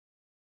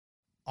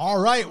All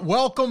right,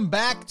 welcome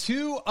back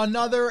to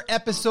another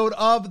episode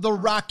of the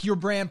Rock Your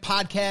Brand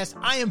podcast.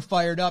 I am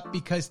fired up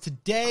because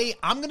today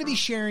I'm going to be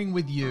sharing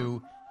with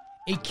you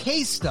a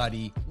case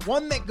study,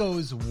 one that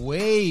goes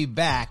way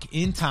back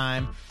in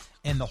time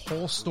and the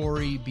whole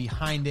story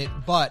behind it.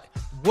 But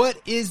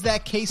what is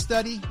that case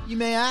study, you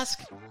may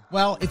ask?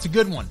 Well, it's a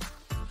good one.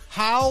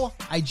 How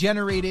I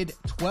generated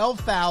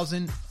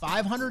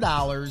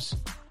 $12,500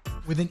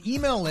 with an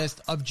email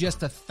list of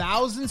just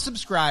 1,000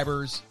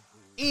 subscribers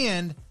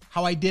and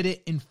how I did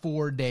it in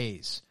 4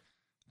 days.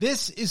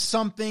 This is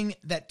something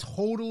that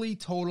totally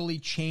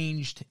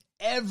changed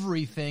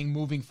everything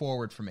moving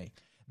forward for me.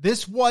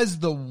 This was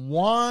the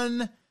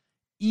one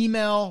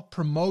email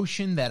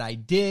promotion that I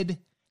did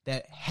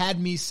that had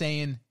me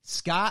saying,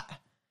 Scott,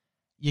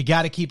 you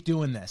got to keep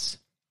doing this.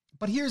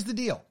 But here's the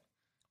deal.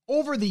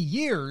 Over the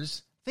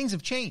years, things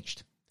have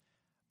changed.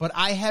 But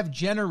I have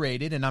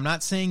generated, and I'm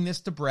not saying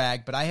this to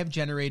brag, but I have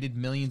generated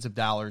millions of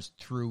dollars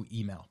through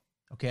email,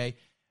 okay?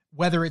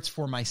 Whether it's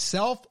for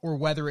myself or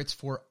whether it's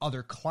for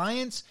other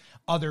clients,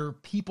 other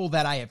people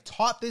that I have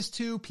taught this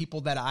to, people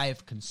that I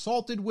have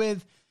consulted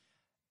with,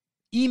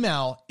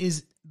 email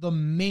is the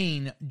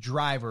main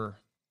driver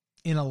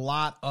in a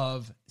lot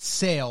of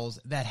sales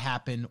that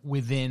happen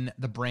within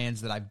the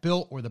brands that I've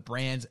built or the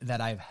brands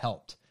that I've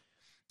helped.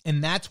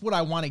 And that's what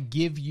I want to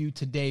give you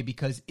today,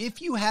 because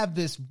if you have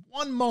this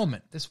one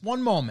moment,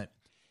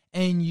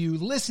 and you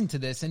listen to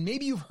this, and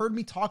maybe you've heard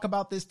me talk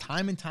about this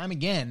time and time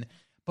again,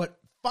 but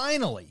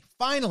finally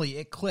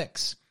it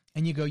clicks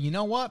and you go, you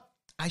know what?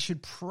 I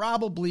should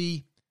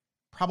probably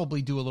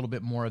do a little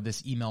bit more of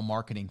this email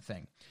marketing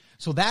thing.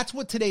 So that's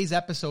what today's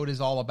episode is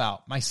all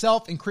about.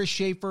 Myself and Chris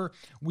Schaefer,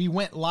 we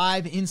went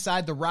live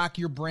inside the Rock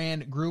Your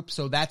Brand group.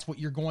 So that's what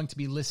you're going to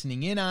be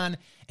listening in on.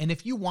 And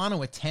if you want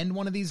to attend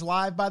one of these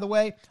live, by the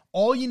way,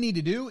 all you need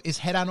to do is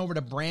head on over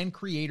to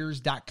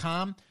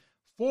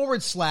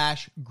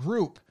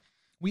brandcreators.com/group.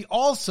 We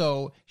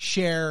also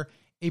share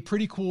a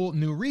pretty cool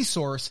new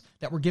resource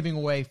that we're giving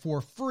away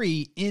for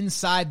free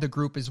inside the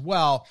group as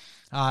well.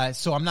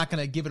 So I'm not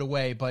going to give it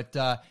away, but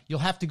you'll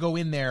have to go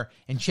in there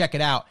and check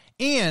it out.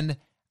 And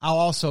I'll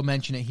also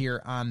mention it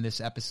here on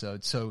this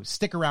episode. So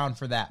stick around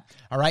for that.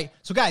 All right.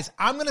 So guys,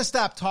 I'm going to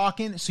stop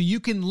talking so you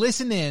can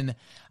listen in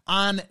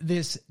on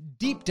this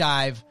deep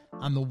dive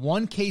on the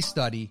one case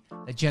study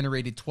that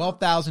generated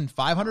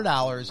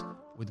 $12,500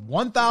 with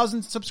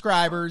 1,000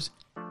 subscribers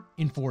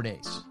in 4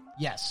 days.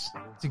 Yes,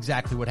 that's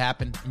exactly what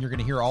happened, and you're going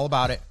to hear all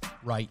about it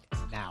right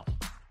now.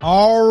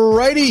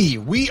 Alrighty,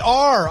 we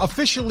are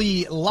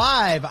officially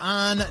live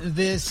on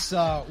this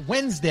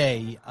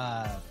Wednesday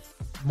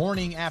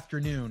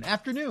afternoon.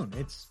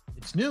 It's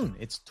noon.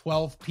 It's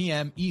 12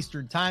 p.m.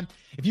 Eastern time.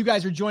 If you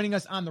guys are joining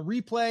us on the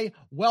replay,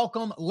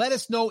 welcome. Let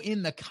us know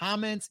in the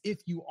comments if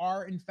you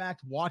are, in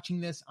fact,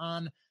 watching this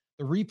on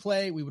the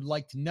replay. We would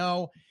like to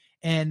know.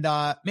 And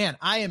man,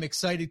 I am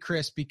excited,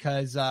 Chris,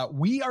 because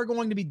we are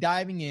going to be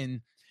diving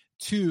in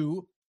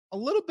to a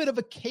little bit of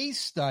a case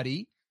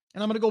study,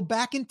 and I'm going to go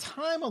back in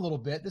time a little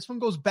bit. This one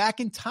goes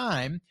back in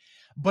time,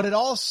 but it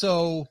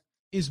also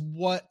is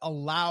what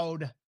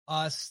allowed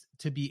us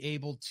to be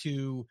able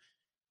to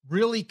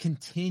really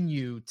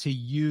continue to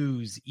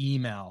use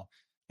email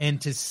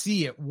and to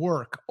see it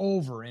work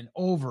over and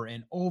over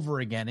and over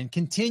again, and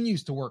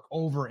continues to work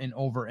over and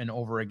over and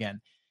over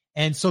again.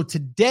 And so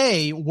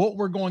today, what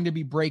we're going to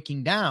be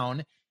breaking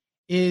down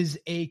is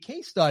a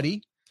case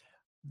study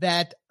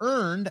that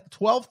earned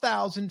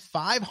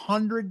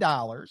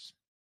 $12,500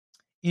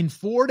 in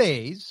 4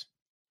 days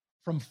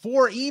from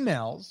 4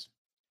 emails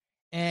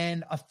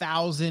and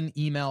 1,000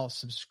 email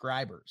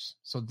subscribers.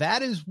 So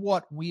that is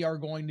what we are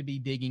going to be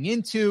digging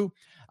into.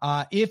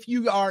 If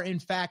you are in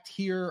fact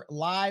here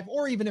live,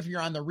 or even if you're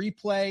on the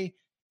replay,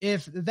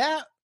 if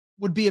that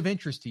would be of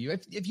interest to you,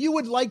 if you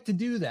would like to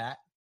do that,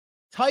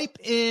 type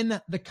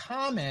in the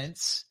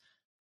comments,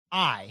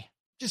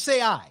 just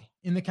say I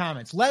in the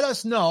comments. Let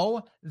us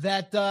know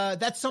that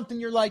that's something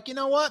you're like, you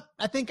know what?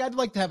 I think I'd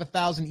like to have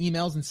 1,000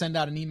 emails and send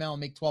out an email and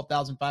make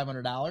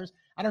 $12,500.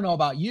 I don't know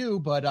about you,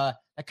 but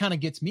that kind of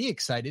gets me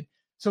excited.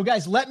 So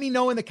guys, let me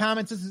know in the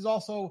comments. This is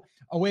also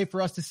a way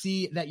for us to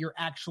see that you're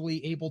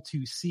actually able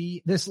to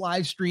see this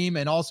live stream.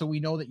 And also we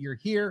know that you're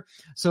here.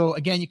 So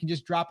again, you can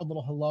just drop a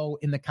little hello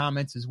in the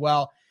comments as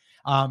well.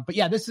 But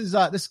yeah, this is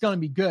going to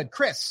be good.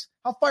 Chris,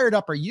 how fired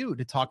up are you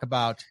to talk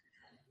about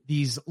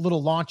these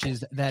little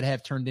launches that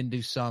have turned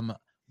into some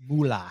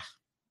moolah?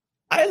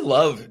 I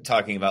love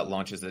talking about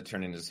launches that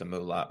turn into some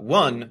moolah.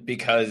 One,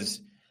 because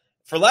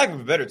for lack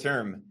of a better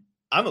term,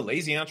 I'm a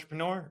lazy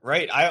entrepreneur,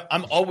 right?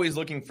 I'm always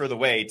looking for the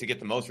way to get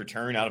the most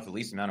return out of the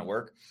least amount of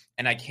work.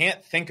 And I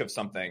can't think of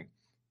something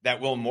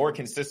that will more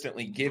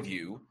consistently give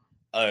you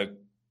a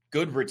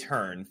good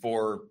return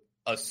for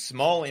a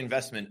small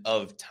investment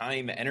of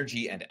time,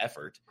 energy, and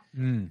effort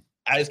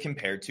as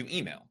compared to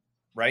email,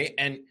 right?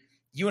 And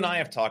you and I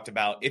have talked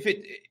about if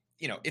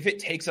it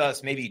takes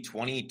us maybe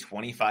 20,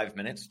 25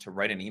 minutes to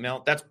write an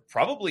email, that's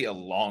probably a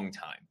long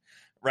time,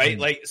 right?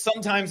 Like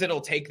sometimes it'll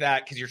take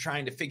that because you're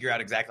trying to figure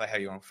out exactly how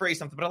you want to phrase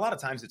something, but a lot of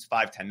times it's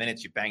 5-10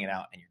 minutes, you bang it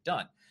out and you're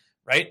done.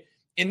 right?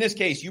 In this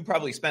case, you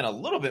probably spent a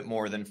little bit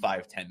more than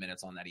 5-10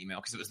 minutes on that email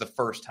because it was the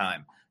first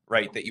time,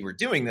 right, that you were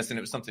doing this and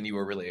it was something you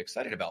were really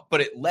excited about, but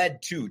it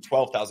led to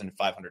 $12,500.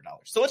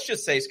 So let's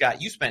just say,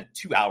 Scott, you spent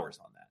 2 hours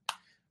on that,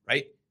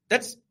 right?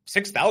 That's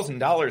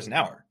 $6,000 an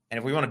hour. And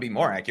if we want to be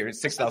more accurate,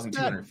 it's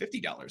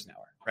 $6,250 an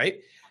hour,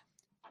 right?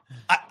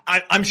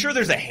 I'm sure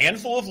there's a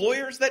handful of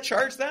lawyers that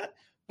charge that,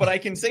 but I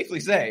can safely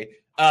say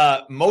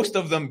most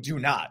of them do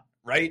not,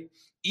 right?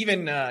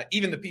 Even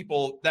the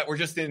people that were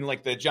just in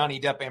like the Johnny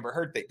Depp Amber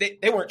Heard thing,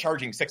 they weren't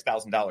charging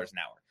 $6,000 an hour,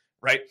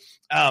 right?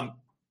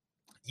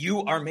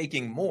 You are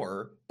making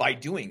more by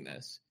doing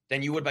this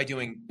than you would by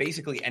doing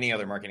basically any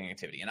other marketing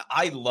activity. And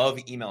I love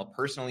email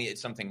personally.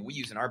 It's something we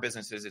use in our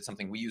businesses. It's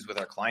something we use with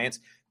our clients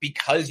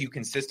because you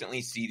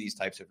consistently see these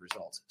types of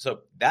results. So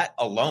that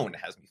alone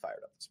has me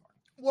fired up this morning.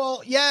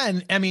 Well, yeah.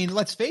 And I mean,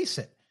 let's face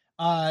it.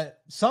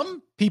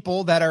 Some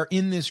people that are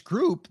in this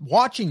group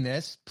watching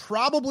this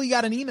probably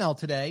got an email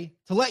today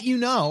to let you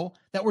know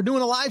that we're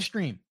doing a live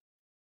stream,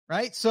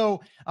 right?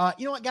 So,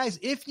 you know what, guys,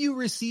 if you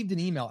received an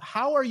email,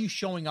 how are you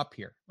showing up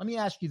here? Let me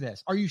ask you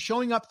this. Are you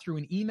showing up through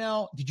an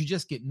email? Did you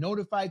just get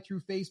notified through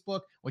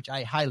Facebook, which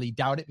I highly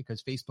doubt it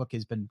because Facebook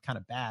has been kind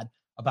of bad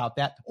about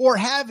that? Or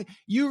have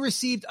you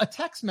received a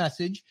text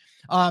message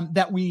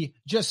that we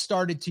just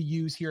started to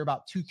use here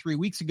about 2-3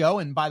 weeks ago?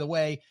 And by the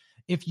way,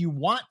 if you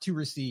want to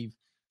receive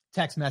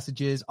text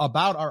messages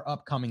about our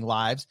upcoming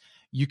lives,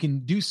 you can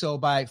do so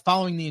by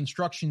following the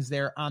instructions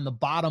there on the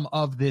bottom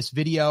of this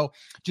video.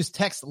 Just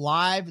text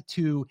live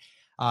to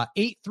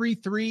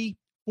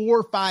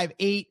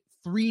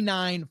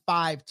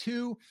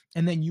 833-458-3952,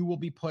 and then you will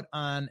be put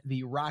on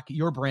the Rock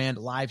Your Brand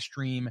live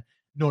stream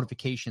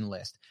notification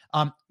list.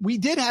 We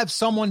did have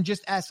someone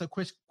just ask a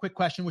quick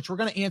question, which we're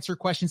going to answer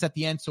questions at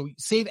the end. So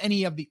save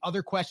any of the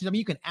other questions. I mean,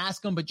 you can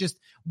ask them, but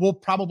we'll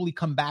probably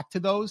come back to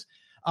those.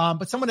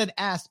 But someone had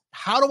asked,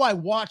 how do I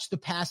watch the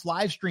past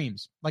live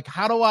streams? Like,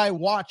 how do I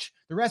watch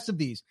the rest of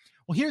these?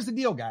 Well, here's the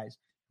deal, guys.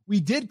 We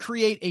did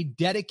create a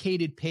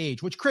dedicated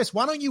page, which, Chris,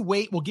 why don't you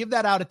wait? We'll give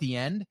that out at the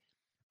end.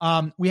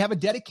 We have a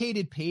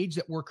dedicated page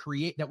that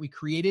we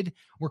created.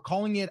 We're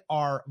calling it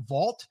our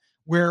Vault,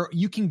 where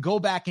you can go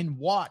back and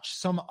watch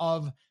some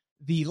of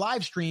the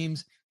live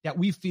streams that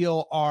we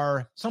feel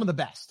are some of the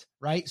best,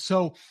 right?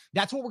 So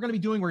that's what we're going to be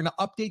doing. We're going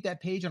to update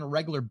that page on a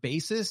regular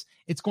basis.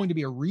 It's going to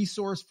be a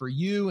resource for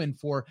you and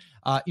for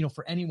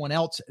anyone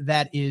else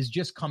that is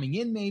just coming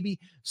in maybe.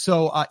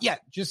 So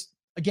just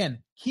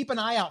again, keep an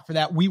eye out for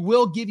that. We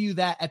will give you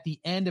that at the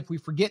end. If we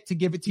forget to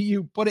give it to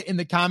you, put it in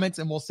the comments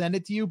and we'll send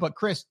it to you. But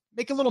Chris,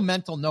 make a little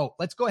mental note.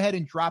 Let's go ahead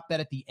and drop that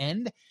at the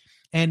end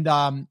and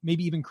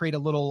maybe even create a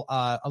little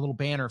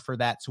banner for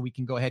that so we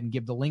can go ahead and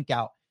give the link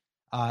out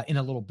in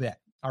a little bit.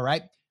 All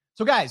right.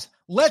 So guys,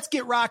 let's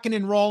get rocking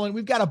and rolling.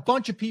 We've got a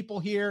bunch of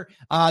people here.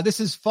 This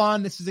is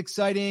fun. This is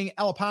exciting.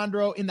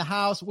 Alejandro in the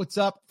house. What's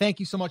up? Thank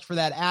you so much for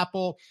that,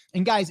 Apple.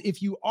 And guys,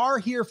 if you are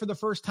here for the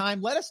first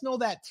time, let us know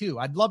that too.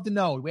 I'd love to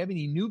know. Do we have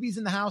any newbies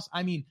in the house?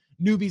 I mean,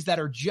 newbies that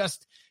are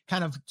just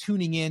kind of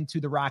tuning in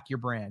to the Rock Your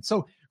Brand.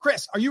 So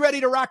Chris, are you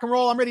ready to rock and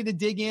roll? I'm ready to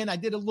dig in. I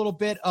did a little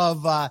bit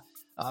of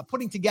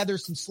putting together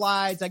some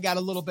slides. I got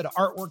a little bit of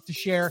artwork to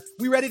share.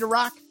 We ready to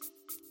rock?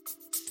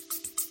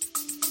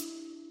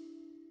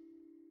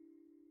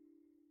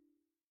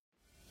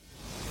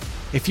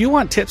 If you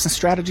want tips and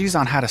strategies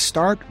on how to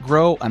start,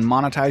 grow, and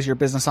monetize your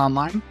business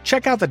online,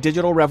 check out the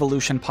Digital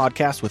Revolution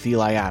podcast with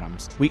Eli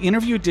Adams. We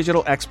interview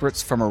digital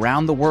experts from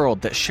around the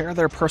world that share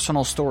their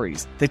personal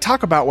stories. They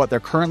talk about what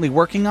they're currently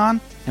working on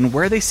and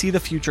where they see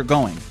the future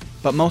going.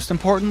 But most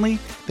importantly,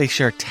 they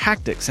share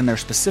tactics in their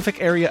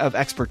specific area of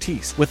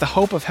expertise with the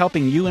hope of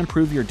helping you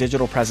improve your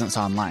digital presence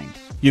online.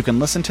 You can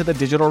listen to the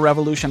Digital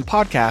Revolution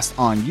podcast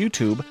on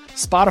YouTube,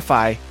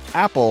 Spotify,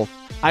 Apple,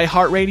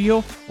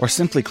 iHeartRadio, or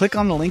simply click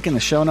on the link in the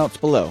show notes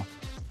below.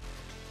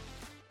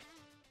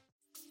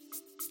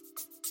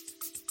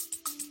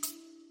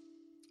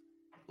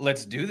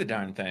 Let's do the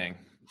darn thing.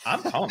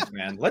 I'm pumped,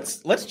 man.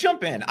 Let's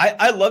jump in.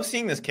 I love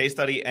seeing this case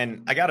study,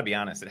 and I got to be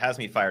honest, it has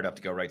me fired up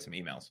to go write some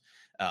emails.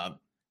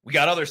 We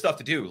got other stuff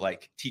to do,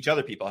 like teach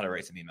other people how to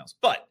write some emails,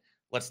 but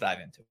let's dive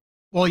into it.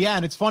 Well, yeah,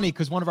 and it's funny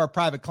because one of our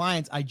private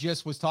clients I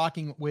just was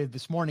talking with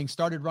this morning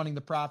started running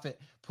the Profit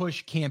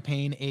Push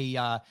campaign.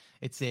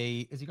 Is he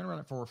going to run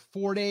it for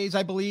 4 days,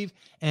 I believe,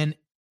 and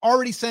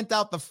already sent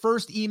out the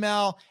first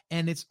email,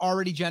 and it's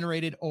already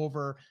generated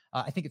over,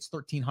 I think it's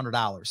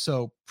 $1,300.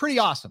 So pretty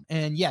awesome.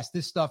 And yes,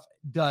 this stuff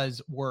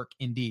does work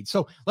indeed.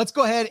 So let's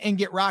go ahead and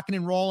get rocking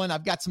and rolling.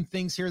 I've got some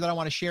things here that I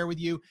want to share with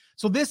you.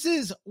 So this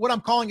is what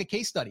I'm calling a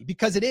case study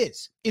because it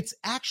is. It's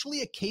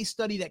actually a case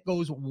study that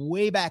goes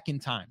way back in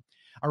time.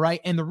 All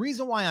right. And the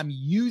reason why I'm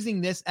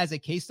using this as a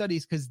case study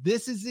is because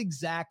this is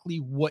exactly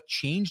what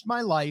changed my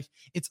life.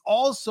 It's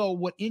also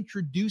what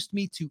introduced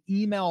me to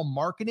email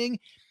marketing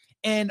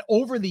and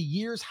over the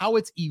years, how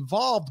it's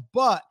evolved,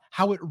 but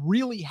how it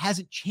really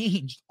hasn't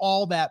changed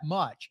all that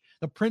much.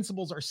 The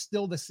principles are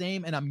still the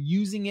same and I'm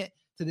using it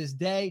to this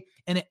day.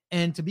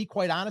 And to be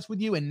quite honest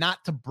with you and not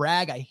to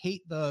brag, I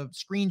hate the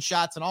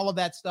screenshots and all of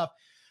that stuff,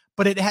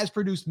 but it has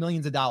produced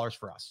millions of dollars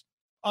for us.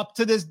 Up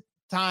to this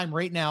time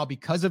right now,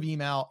 because of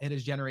email, it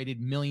has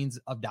generated millions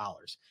of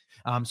dollars.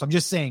 So I'm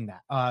just saying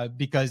that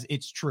because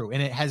it's true,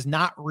 and it has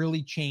not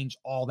really changed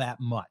all that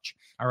much.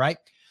 All right.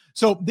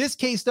 So this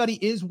case study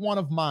is one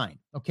of mine.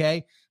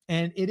 Okay.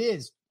 And it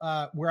is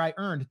where I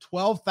earned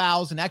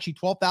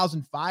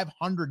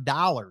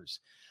 $12,500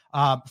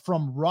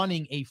 from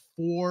running a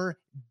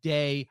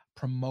 4-day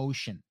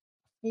promotion.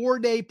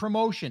 4-day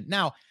promotion.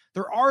 Now,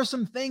 there are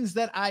some things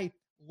that I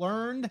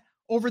learned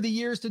over the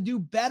years to do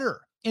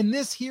better, and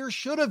this here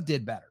should have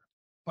did better.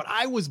 But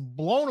I was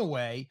blown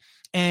away,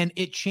 and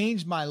it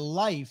changed my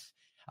life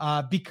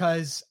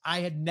because I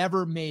had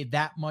never made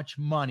that much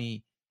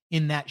money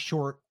in that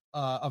short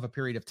of a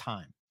period of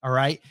time. All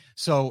right.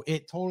 So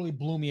it totally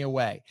blew me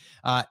away.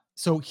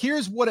 So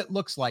here's what it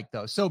looks like,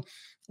 though. So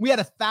we had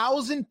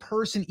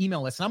 1,000-person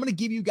email list, and I'm going to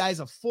give you guys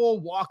a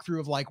full walkthrough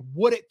of like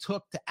what it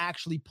took to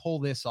actually pull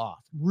this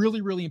off.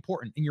 Really, really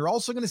important. And you're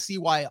also going to see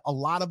why a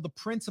lot of the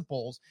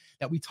principles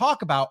that we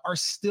talk about are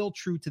still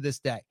true to this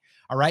day.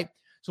 All right.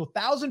 So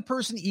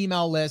 1,000-person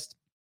email list,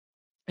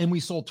 and we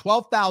sold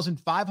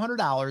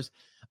 $12,500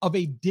 of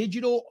a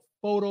digital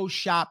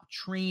Photoshop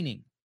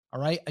training. All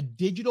right. A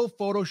digital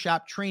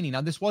Photoshop training. Now,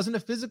 this wasn't a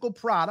physical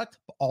product,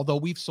 although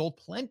we've sold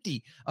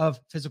plenty of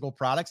physical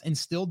products and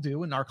still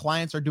do. And our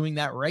clients are doing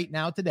that right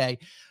now today.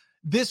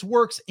 This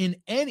works in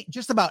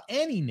just about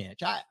any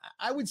niche. I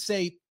would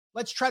say,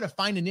 let's try to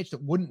find a niche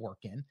that wouldn't work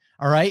in.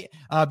 All right.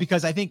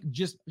 Because I think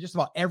just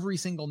about every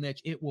single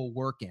niche it will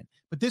work in.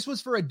 But this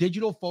was for a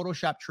digital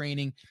Photoshop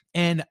training.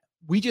 And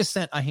we just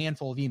sent a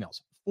handful of emails,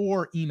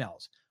 4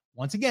 emails.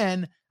 Once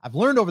again, I've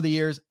learned over the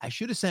years, I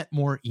should have sent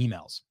more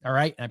emails. All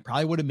right. And I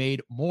probably would have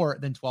made more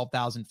than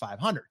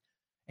 $12,500.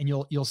 And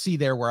you'll see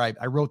there where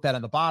I wrote that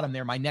on the bottom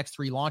there. My next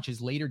 3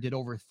 launches later did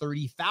over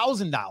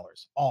 $30,000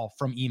 all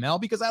from email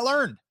because I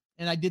learned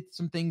and I did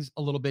some things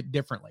a little bit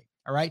differently.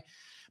 All right.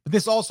 But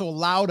this also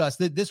allowed us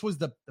that this was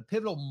the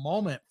pivotal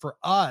moment for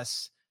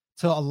us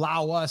to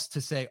allow us to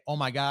say, oh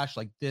my gosh,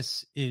 like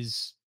this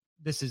is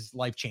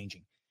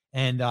life-changing.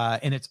 And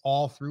it's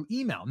all through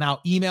email. Now,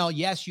 email,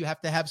 yes, you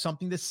have to have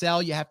something to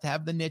sell. You have to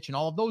have the niche and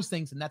all of those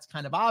things. And that's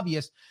kind of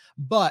obvious,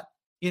 but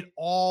it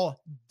all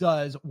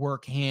does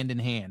work hand in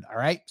hand. All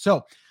right.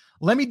 So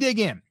let me dig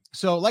in.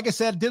 So like I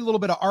said, did a little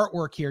bit of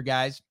artwork here,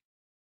 guys,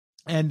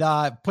 and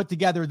put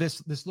together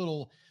this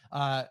little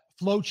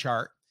flow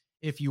chart,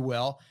 if you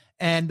will.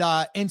 And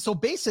so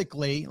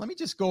basically, let me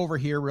just go over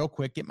here real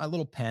quick, get my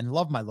little pen.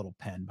 Love my little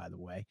pen, by the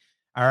way.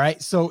 All right.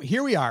 So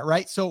here we are,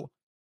 right? So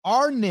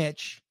our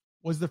niche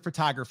was the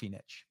photography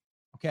niche.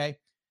 Okay.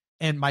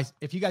 And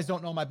if you guys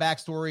don't know my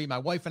backstory, my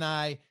wife and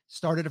I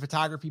started a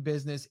photography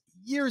business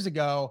years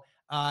ago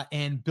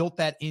and built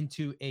that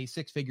into a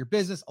 6-figure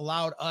business,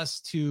 allowed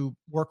us to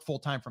work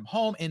full-time from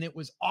home. And it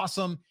was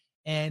awesome.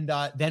 And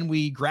then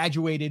we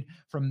graduated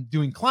from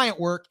doing client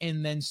work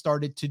and then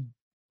started to,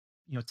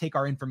 take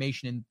our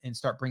information and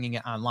start bringing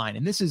it online.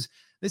 And this is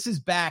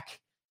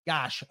back,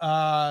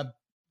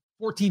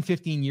 14,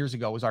 15 years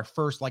ago was our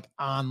first like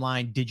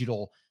online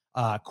digital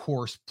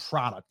course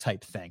product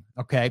type thing.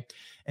 Okay.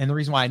 And the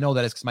reason why I know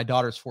that is because my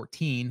daughter's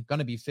 14, going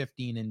to be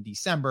 15 in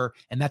December.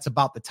 And that's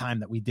about the time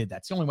that we did that.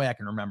 It's the only way I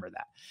can remember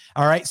that.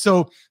 All right.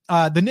 So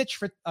the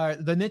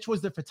niche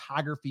was the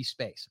photography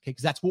space. Okay.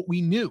 Cause that's what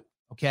we knew.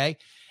 Okay.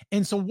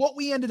 And so what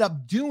we ended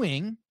up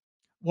doing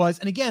was,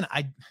 and again,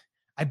 I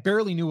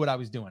barely knew what I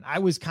was doing. I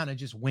was kind of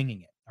just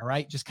winging it. All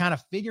right. Just kind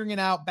of figuring it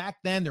out. Back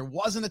then, there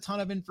wasn't a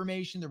ton of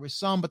information. There was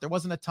some, but there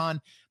wasn't a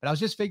ton, but I was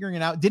just figuring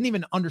it out. Didn't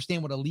even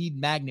understand what a lead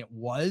magnet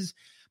was,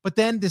 but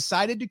then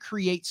decided to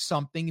create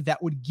something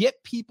that would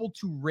get people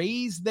to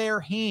raise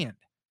their hand.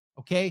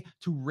 Okay.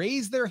 To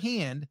raise their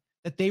hand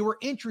that they were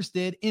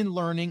interested in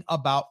learning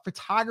about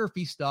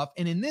photography stuff.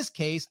 And in this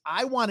case,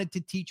 I wanted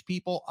to teach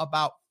people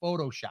about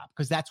Photoshop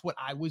because that's what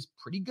I was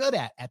pretty good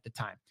at the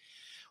time.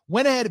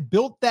 Went ahead,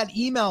 built that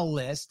email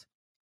list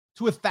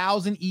to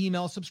 1,000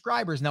 email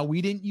subscribers. Now,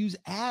 we didn't use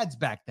ads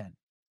back then.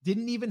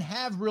 Didn't even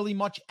have really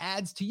much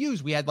ads to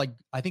use. We had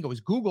I think it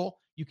was Google.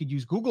 You could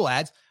use Google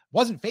ads.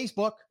 Wasn't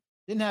Facebook.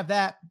 Didn't have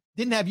that.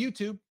 Didn't have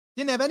YouTube.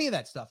 Didn't have any of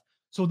that stuff.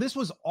 So this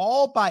was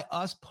all by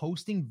us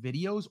posting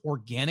videos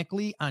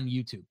organically on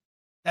YouTube.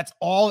 That's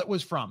all it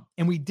was from.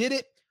 And we did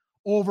it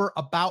over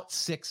about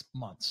 6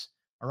 months.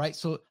 All right.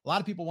 So a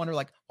lot of people wonder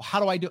well, how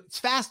do I do it? It's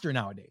faster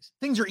nowadays.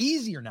 Things are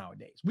easier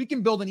nowadays. We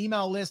can build an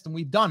email list and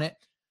we've done it.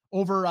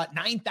 Over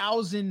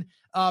 9,000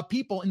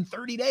 people in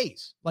 30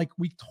 days.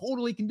 We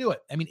totally can do it.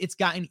 I mean, it's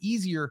gotten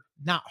easier,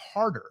 not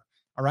harder.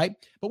 All right.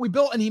 But we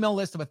built an email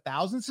list of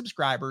 1,000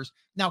 subscribers.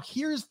 Now,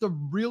 here's the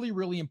really,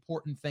 really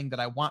important thing that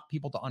I want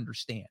people to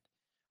understand.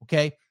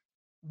 Okay.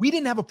 We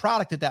didn't have a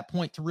product at that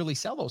point to really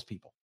sell those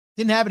people.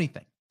 Didn't have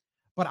anything.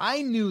 But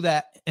I knew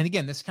that. And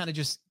again, this kind of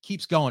just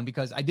keeps going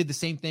because I did the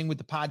same thing with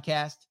the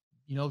podcast.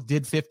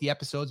 Did 50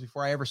 episodes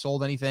before I ever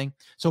sold anything.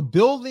 So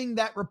building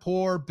that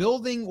rapport,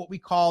 building what we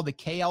call the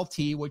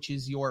KLT, which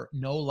is your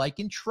know, like,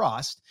 and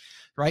trust,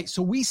 right?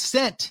 So we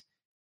sent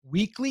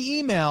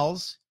weekly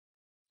emails,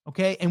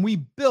 okay? And we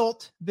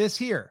built this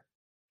here,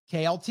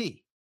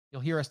 KLT.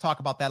 You'll hear us talk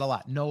about that a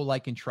lot, know,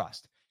 like, and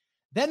trust.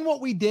 Then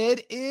what we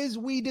did is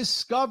we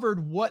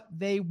discovered what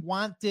they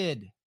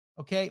wanted.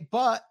 Okay.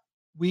 But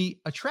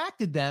we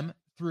attracted them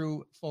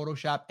through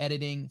Photoshop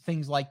editing,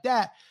 things like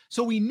that.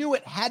 So we knew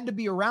it had to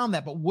be around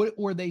that, but what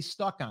were they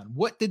stuck on?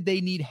 What did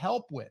they need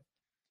help with?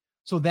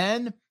 So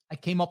then I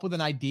came up with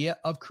an idea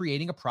of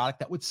creating a product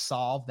that would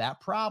solve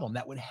that problem,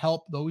 that would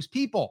help those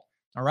people.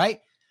 All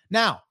right.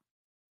 Now,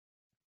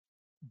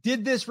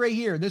 did this right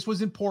here. This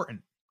was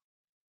important.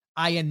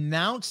 I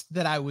announced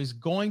that I was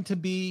going to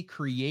be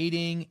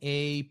creating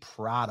a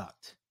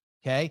product.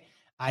 Okay.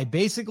 I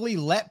basically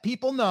let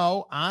people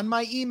know on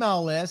my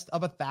email list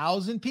of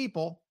 1,000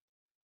 people,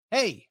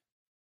 hey,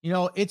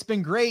 it's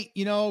been great,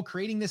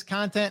 creating this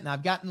content, and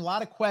I've gotten a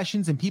lot of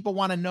questions and people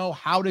want to know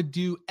how to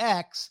do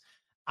X.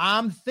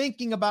 I'm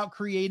thinking about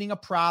creating a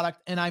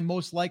product, and I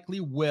most likely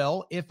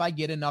will if I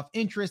get enough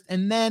interest.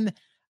 And then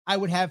I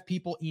would have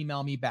people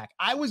email me back.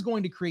 I was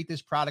going to create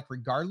this product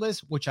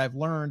regardless, which I've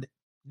learned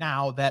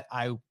now that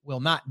I will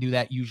not do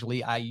that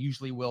usually. I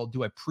usually will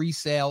do a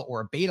pre-sale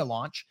or a beta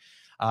launch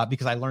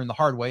because I learned the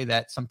hard way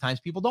that sometimes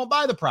people don't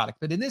buy the product.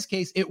 But in this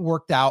case, it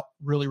worked out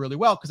really, really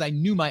well because I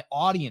knew my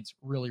audience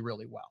really,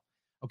 really well.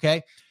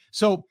 Okay.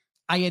 So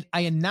I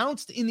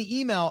announced in the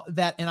email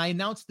that, and I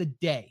announced the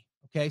day.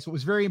 Okay. So it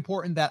was very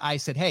important that I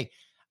said, hey,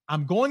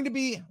 I'm going to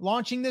be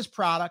launching this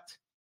product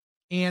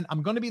and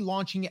I'm going to be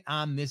launching it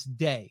on this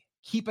day.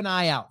 Keep an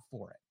eye out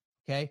for it.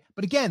 Okay.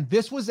 But again,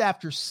 this was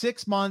after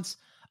 6 months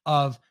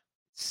of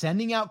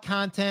sending out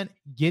content,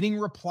 getting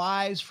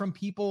replies from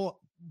people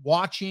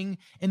watching,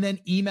 and then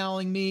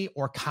emailing me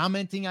or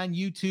commenting on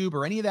YouTube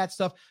or any of that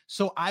stuff.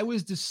 So I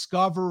was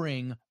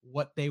discovering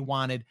what they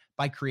wanted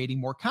by creating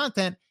more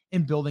content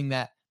and building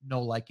that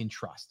know, like, and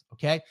trust.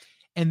 Okay.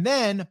 And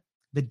then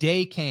the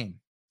day came.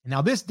 And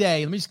now this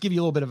day, let me just give you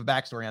a little bit of a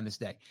backstory on this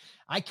day.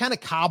 I kind of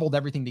cobbled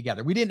everything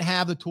together. We didn't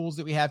have the tools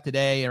that we have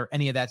today or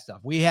any of that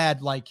stuff. We had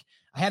I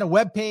had a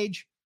web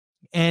page,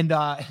 and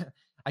I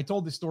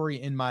told this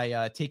story in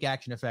my Take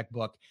Action Effect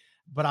book,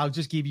 but I'll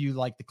just give you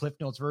the Cliff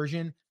Notes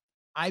version.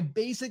 I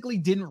basically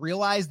didn't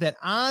realize that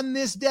on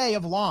this day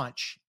of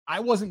launch, I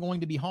wasn't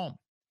going to be home.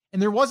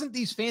 And there wasn't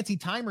these fancy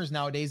timers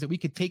nowadays that we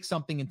could take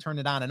something and turn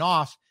it on and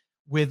off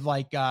with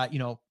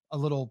a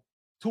little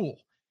tool.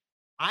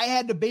 I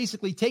had to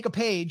basically take a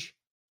page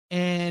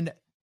and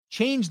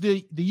change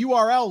the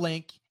URL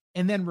link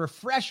and then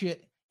refresh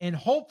it. And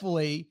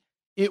hopefully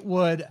it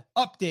would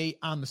update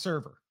on the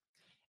server.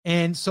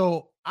 And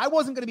so I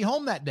wasn't going to be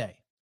home that day.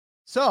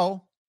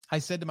 So I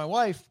said to my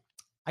wife,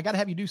 I got to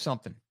have you do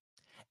something.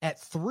 At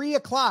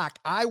 3:00,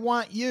 I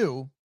want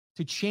you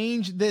to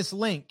change this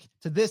link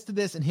to this,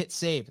 and hit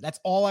save. That's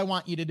all I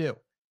want you to do.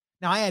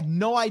 Now, I had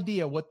no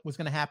idea what was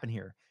going to happen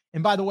here.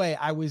 And by the way,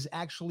 I was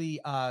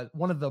actually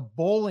one of the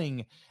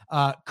bowling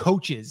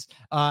coaches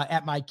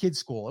at my kids'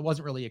 school. It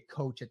wasn't really a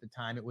coach at the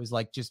time. It was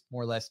just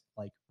more or less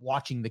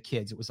watching the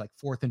kids. It was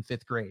 4th and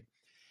 5th grade.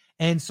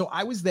 And so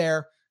I was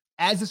there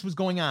as this was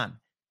going on.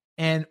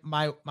 And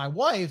my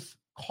wife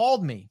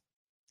called me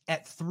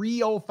at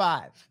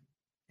 3:05.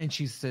 And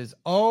she says,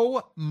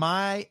 oh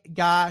my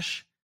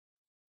gosh,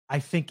 I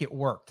think it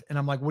worked. And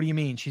I'm like, what do you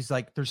mean? She's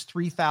like, there's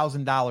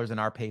 $3,000 in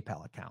our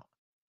PayPal account.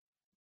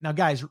 Now,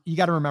 guys, you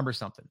got to remember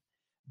something.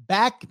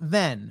 Back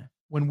then,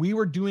 when we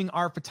were doing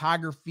our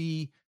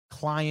photography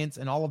clients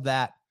and all of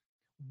that,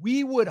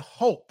 we would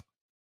hope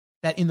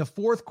that in the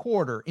fourth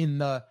quarter, in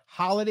the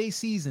holiday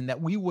season,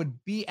 that we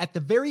would be at the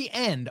very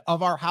end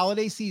of our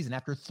holiday season,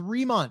 after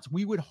 3 months,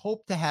 we would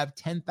hope to have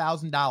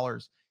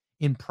 $10,000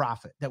 in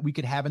profit that we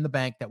could have in the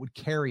bank that would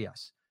carry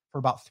us for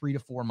about 3 to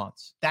 4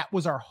 months. That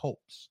was our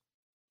hopes.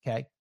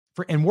 Okay.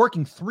 And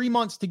working 3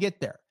 months to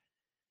get there.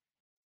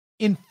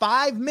 In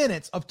 5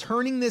 minutes of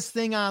turning this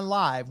thing on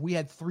live, we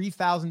had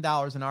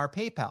 $3,000 in our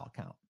PayPal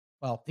account.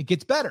 Well, it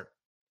gets better.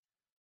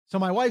 So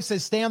my wife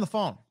says, stay on the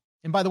phone.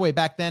 And by the way,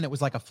 back then it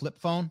was like a flip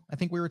phone, I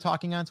think we were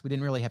talking on. So we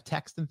didn't really have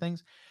text and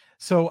things.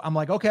 So I'm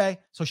like, okay.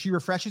 So she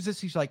refreshes this.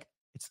 She's like,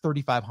 it's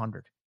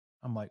 3,500.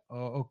 I'm like,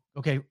 oh,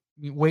 okay.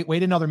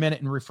 Wait another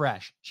minute and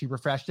refresh. She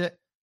refreshed it,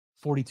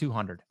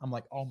 4,200. I'm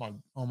like, oh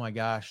my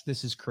gosh,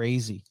 this is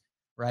crazy,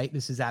 right?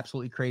 This is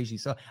absolutely crazy.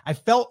 So I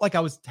felt like I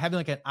was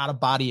having an out of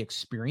body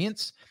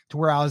experience to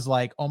where I was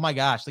like, oh my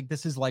gosh,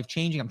 this is life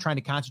changing. I'm trying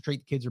to concentrate.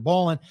 The kids are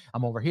bowling.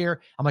 I'm over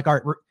here. I'm like, all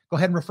right, go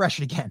ahead and refresh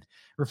it again.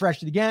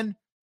 Refresh it again.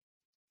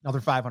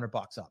 Another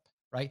 $500 up,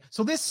 right?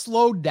 So this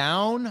slowed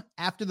down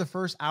after the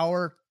first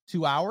hour,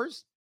 2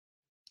 hours.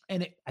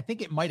 And I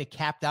think it might have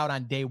capped out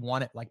on day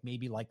one at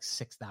maybe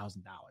 $6,000,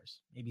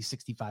 maybe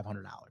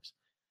 $6,500,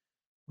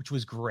 which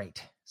was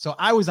great. So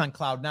I was on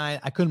cloud nine.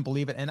 I couldn't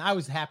believe it. And I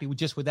was happy with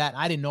that.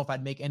 I didn't know if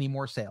I'd make any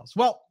more sales.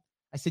 Well,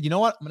 I said, you know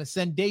what? I'm going to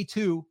send day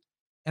 2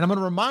 and I'm going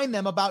to remind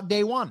them about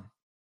day 1.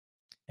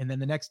 And then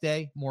the next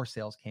day, more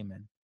sales came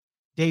in.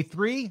 Day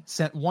 3,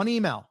 sent 1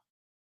 email.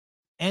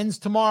 Ends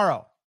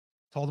tomorrow.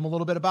 Told them a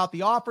little bit about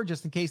the offer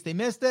just in case they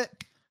missed it.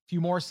 A few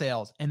more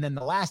sales. And then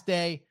the last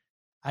day,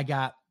 I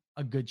got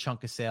a good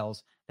chunk of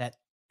sales that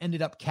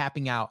ended up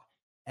capping out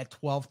at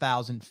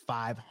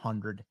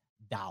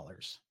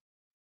 $12,500.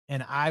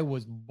 And I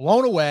was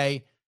blown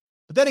away.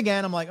 But then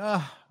again, I'm like,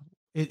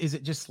 is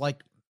it just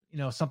like,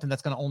 something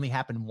that's going to only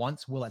happen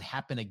once? Will it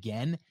happen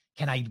again?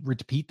 Can I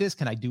repeat this?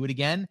 Can I do it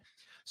again?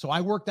 So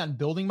I worked on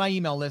building my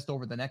email list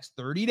over the next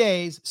 30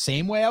 days,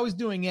 same way I was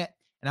doing it.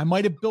 And I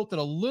might have built it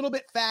a little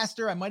bit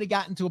faster. I might have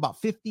gotten to about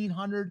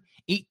 1,500,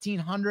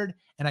 1,800.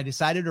 And I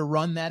decided to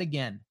run that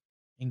again.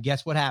 And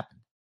guess what happened?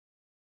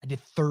 I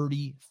did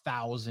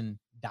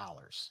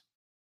 $30,000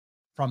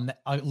 from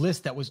a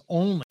list that was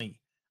only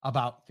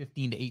about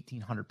 1,500 to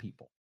 1,800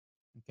 people.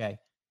 Okay.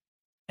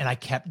 And I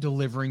kept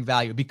delivering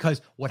value,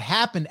 because what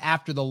happened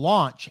after the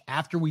launch,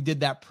 after we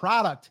did that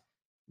product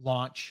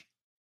launch,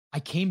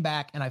 I came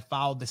back and I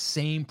followed the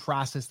same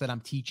process that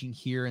I'm teaching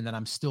here and that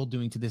I'm still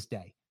doing to this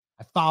day.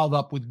 I followed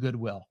up with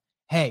goodwill.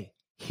 Hey,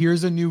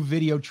 here's a new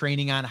video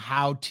training on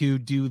how to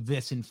do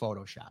this in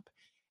Photoshop.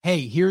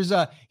 Hey, here's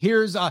a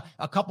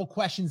couple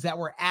questions that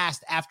were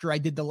asked after I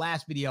did the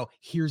last video.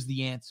 Here's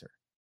the answer.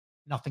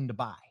 Nothing to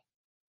buy.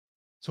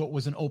 So it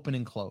was an open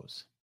and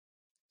close.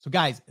 So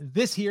guys,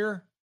 this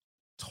here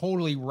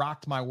totally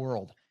rocked my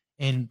world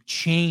and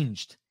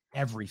changed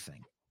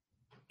everything.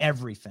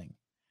 Everything.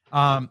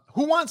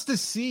 Who wants to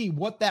see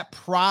what that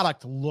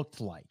product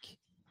looked like?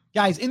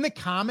 Guys, in the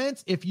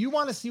comments, if you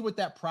want to see what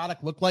that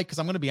product looked like, because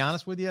I'm going to be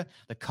honest with you,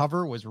 the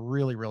cover was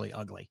really, really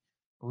ugly.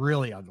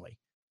 Really ugly.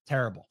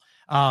 Terrible.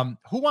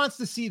 Who wants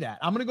to see that?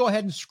 I'm going to go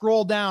ahead and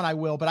scroll down. I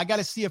will, but I got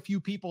to see a few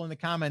people in the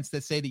comments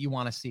that say that you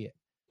want to see it.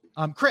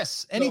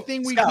 Chris,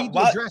 anything we need to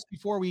address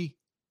before we...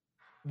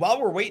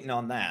 While we're waiting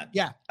on that,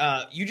 yeah.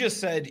 You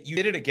just said you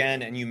did it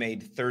again and you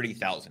made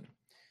 30,000.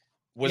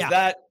 Was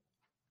that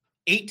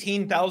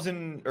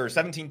 18,000 or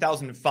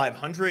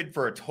 17,500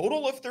 for a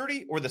total of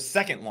 30, or the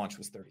second launch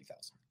was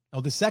 30,000?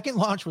 Oh, the second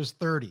launch was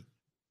 30.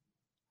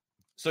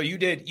 So you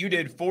did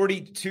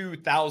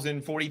 $42,000,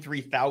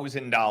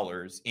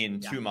 $43,000 in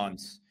 2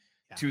 months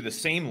to the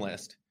same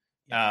list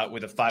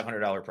with a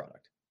 $500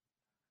 product.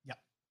 Yeah.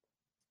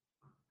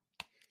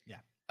 Yeah.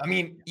 I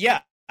mean,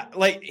 yeah.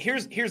 Like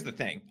here's the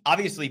thing.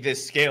 Obviously,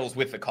 this scales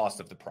with the cost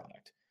of the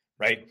product,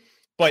 right?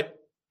 But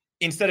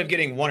instead of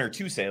getting 1 or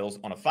 2 sales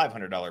on a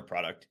 $500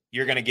 product,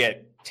 you're going to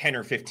get 10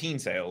 or 15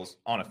 sales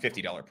on a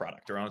 $50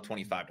 product or on a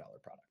 $25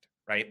 product,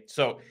 right?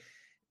 So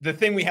the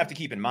thing we have to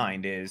keep in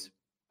mind is,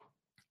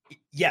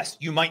 yes,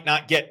 you might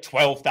not get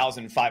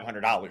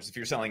 $12,500 if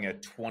you're selling a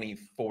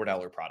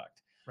 $24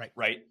 product,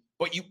 right?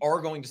 But you are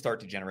going to start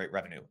to generate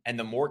revenue. And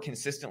the more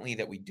consistently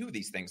that we do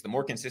these things, the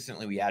more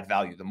consistently we add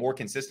value, the more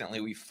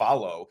consistently we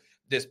follow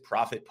this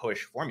profit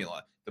push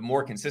formula, the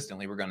more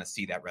consistently we're going to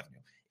see that revenue.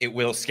 It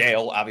will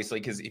scale, obviously,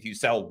 because if you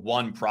sell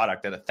one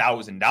product at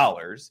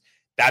 $1,000,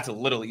 that's a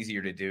little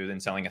easier to do than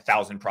selling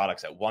 1,000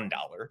 products at $1,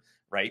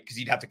 right? Because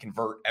you'd have to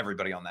convert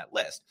everybody on that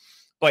list.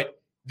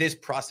 But this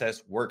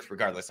process works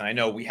regardless. And I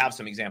know we have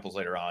some examples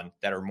later on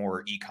that are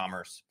more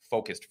e-commerce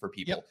focused for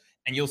people. Yep.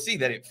 And you'll see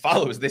that it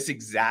follows this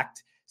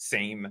exact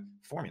same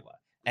formula.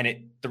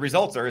 And the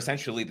results are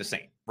essentially the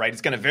same, right?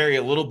 It's going to vary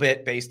a little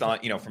bit based on,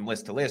 from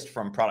list to list,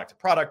 from product to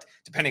product,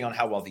 depending on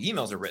how well the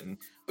emails are written.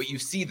 But you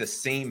see the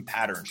same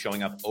pattern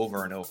showing up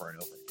over and over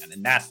and over again.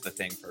 And that's the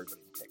thing for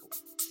everybody to take away.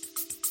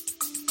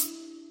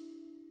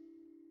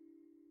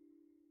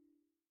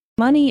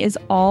 Money is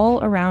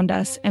all around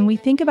us, and we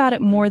think about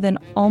it more than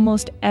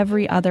almost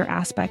every other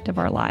aspect of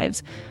our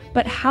lives.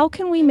 But how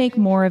can we make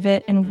more of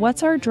it, and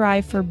what's our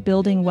drive for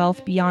building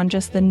wealth beyond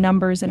just the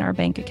numbers in our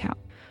bank account?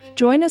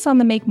 Join us on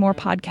the Make More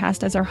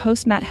podcast as our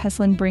host Matt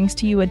Heslin brings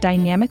to you a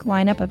dynamic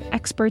lineup of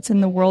experts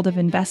in the world of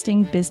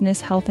investing, business,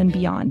 health, and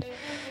beyond.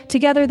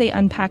 Together, they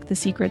unpack the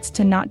secrets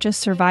to not just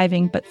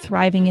surviving, but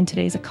thriving in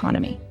today's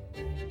economy.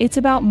 It's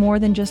about more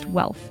than just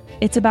wealth.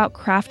 It's about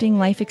crafting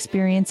life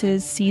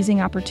experiences,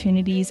 seizing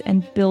opportunities,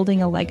 and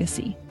building a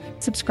legacy.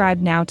 Subscribe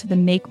now to the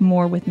Make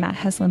More with Matt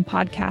Heslin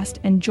podcast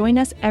and join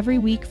us every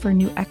week for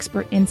new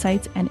expert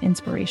insights and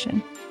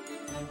inspiration.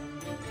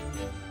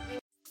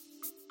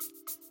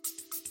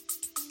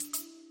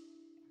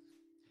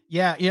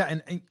 Yeah.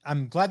 And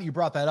I'm glad that you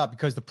brought that up,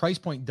 because the price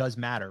point does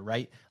matter,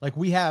 right? Like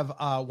we have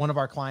one of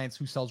our clients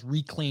who sells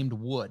reclaimed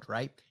wood,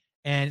 right?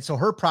 And so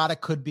her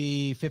product could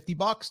be $50,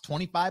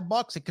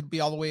 $25. It could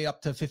be all the way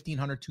up to $1,500,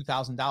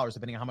 $2,000,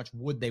 depending on how much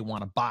wood they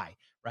want to buy,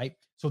 right?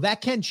 So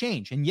that can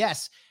change. And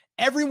yes,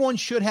 everyone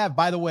should have,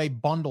 by the way,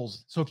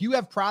 bundles. So if you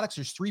have products,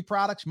 there's 3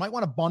 products, you might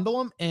want to bundle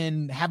them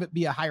and have it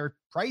be a higher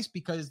price,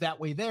 because that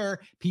way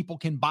there people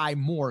can buy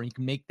more and you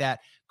can make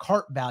that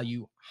cart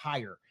value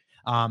higher.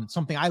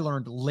 Something I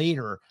learned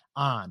later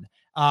on.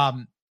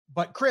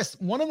 But Chris,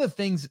 one of the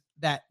things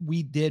that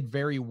we did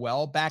very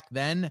well back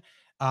then,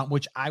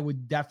 which I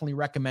would definitely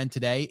recommend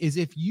today, is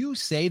if you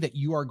say that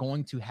you are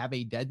going to have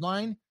a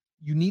deadline,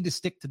 you need to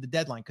stick to the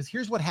deadline. Because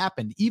here's what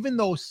happened. Even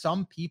though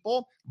some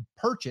people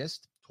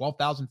purchased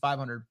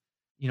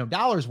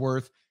 $12,500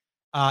 worth,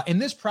 and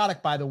this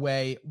product, by the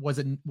way, was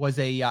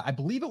a I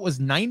believe it was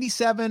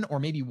 97 or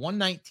maybe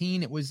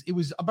 119. It was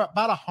about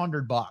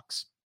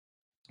 $100.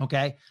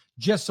 Okay.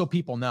 Just so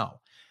people know.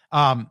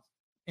 And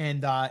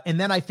And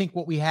then I think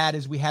what we had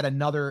is we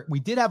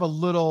did have a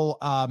little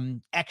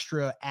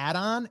extra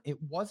add-on.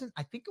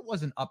 I think it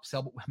was an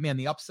upsell, but man,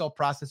 the upsell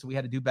process that we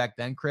had to do back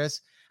then, Chris,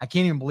 I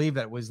can't even believe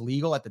that it was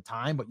legal at the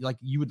time, but like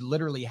you would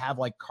literally have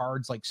like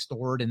cards like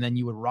stored and then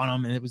you would run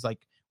them and it was like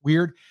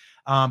weird.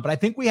 But I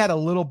think we had a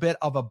little bit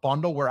of a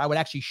bundle where I would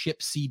actually ship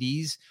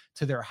CDs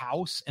to their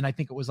house. And I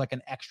think it was like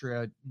an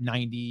extra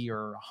 90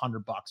 or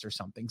 $100 or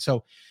something.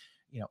 So,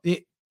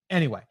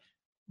 anyway,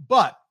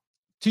 but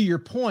to your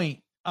point,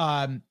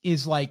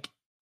 is like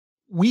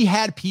we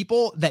had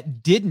people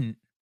that didn't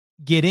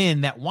get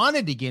in that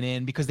wanted to get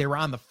in because they were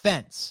on the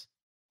fence.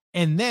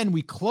 And then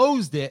we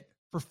closed it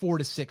for 4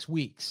 to 6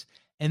 weeks.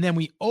 And then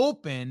we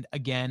opened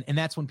again. And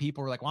that's when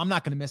people were like, well, I'm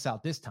not going to miss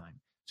out this time.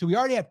 So we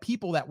already had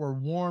people that were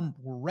warm,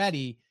 were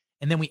ready.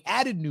 And then we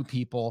added new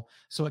people.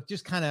 So it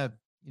just kind of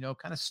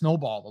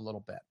snowballed a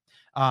little bit.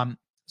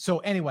 So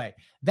anyway,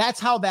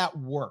 that's how that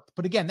worked.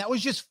 But again, that was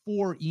just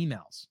 4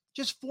 emails.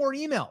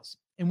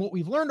 And what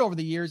we've learned over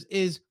the years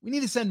is we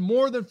need to send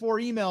more than 4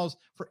 emails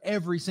for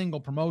every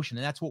single promotion.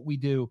 And that's what we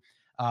do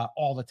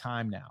all the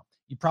time now.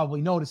 You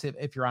probably notice it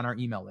if you're on our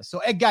email list.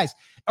 So guys,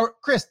 or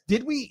Chris,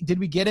 did we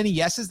get any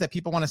yeses that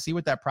people want to see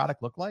what that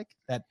product looked like?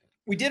 That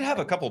we did have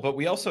a couple, but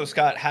we also,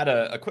 Scott, had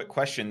a quick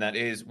question that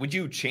is, would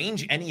you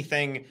change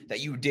anything that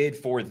you did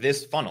for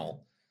this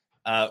funnel?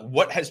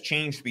 What has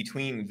changed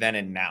between then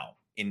and now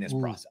in this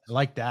process? I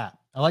like that.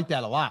 I like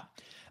that a lot.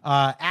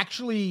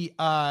 Actually,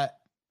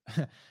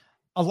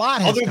 a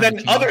lot has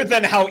other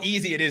than how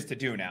easy it is to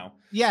do now.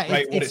 Yeah,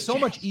 right? It's so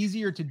much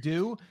easier to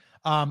do.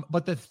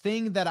 But the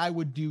thing that I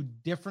would do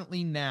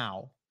differently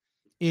now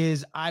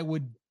is I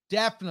would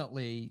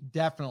definitely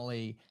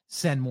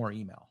send more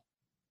email,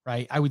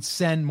 right? I would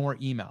send more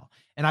email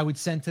and I would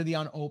send to the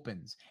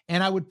unopens.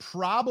 And I would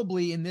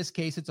probably, in this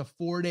case, it's a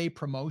 4-day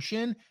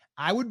promotion.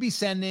 I would be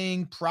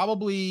sending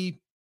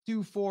probably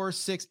 2, 4,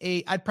 6,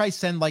 8. I'd probably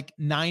send like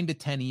 9 to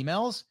 10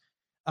 emails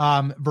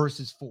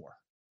versus 4.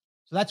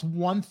 So that's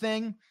one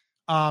thing.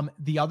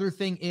 The other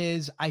thing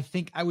is I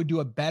think I would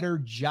do a better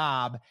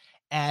job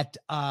at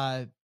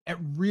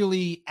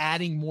really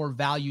adding more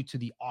value to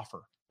the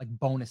offer, like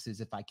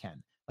bonuses if I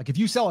can. Like if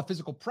you sell a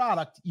physical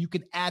product, you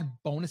could add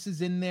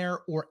bonuses in there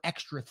or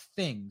extra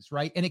things,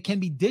 right? And it can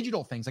be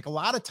digital things. Like a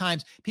lot of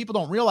times people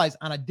don't realize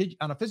on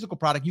a physical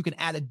product, you can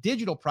add a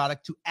digital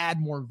product to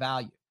add more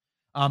value.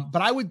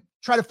 But I would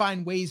try to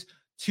find ways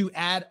to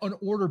add an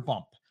order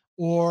bump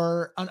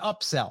or an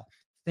upsell.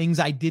 Things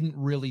I didn't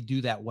really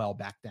do that well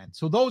back then.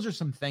 So those are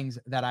some things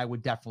that I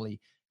would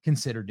definitely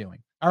consider doing.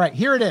 All right,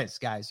 here it is,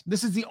 guys.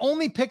 This is the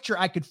only picture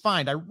I could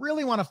find. I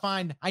really want to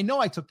find, I know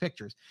I took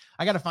pictures.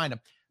 I got to find them,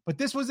 but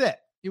this was it.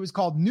 It was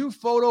called New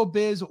Photo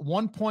Biz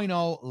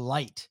 1.0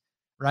 Lite,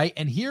 right?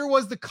 And here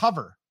was the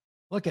cover.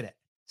 Look at it.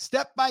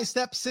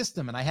 Step-by-step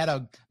system. And I had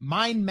a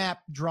mind map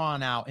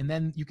drawn out. And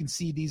then you can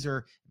see these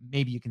are,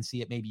 maybe you can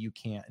see it, maybe you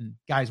can't. And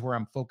guys, where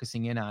I'm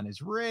focusing in on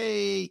is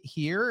right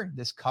here,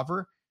 this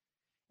cover.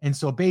 And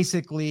so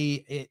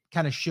basically it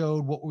kind of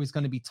showed what was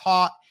going to be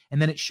taught.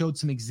 And then it showed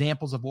some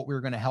examples of what we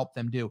were going to help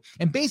them do.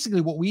 And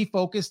basically what we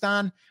focused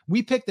on,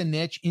 we picked a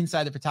niche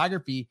inside the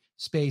photography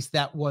space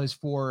that was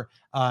for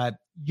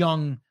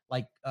young,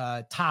 like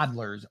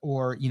toddlers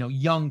or,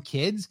 young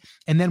kids.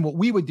 And then what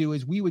we would do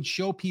is we would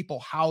show people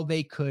how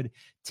they could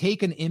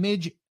take an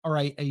image or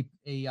a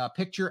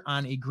picture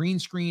on a green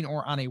screen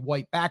or on a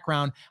white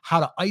background,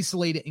 how to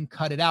isolate it and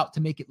cut it out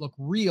to make it look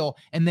real,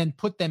 and then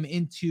put them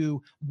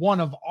into one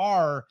of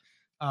our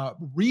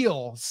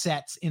real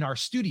sets in our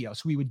studio.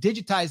 So we would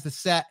digitize the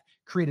set,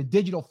 create a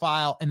digital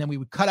file, and then we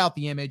would cut out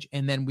the image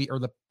and then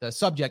the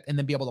subject, and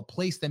then be able to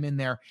place them in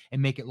there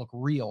and make it look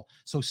real.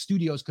 So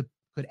studios could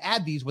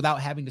add these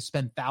without having to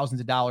spend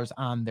thousands of dollars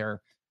on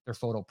their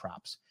photo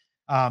props.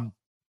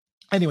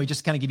 Anyway,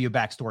 just kind of give you a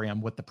backstory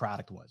on what the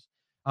product was.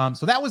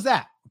 So that was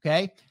that.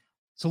 Okay.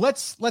 So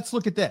let's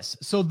look at this.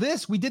 So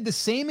we did the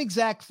same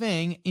exact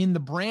thing in the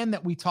brand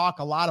that we talk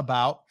a lot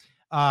about.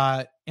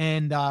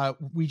 And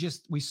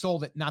we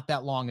sold it not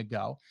that long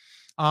ago.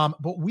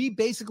 But we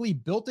basically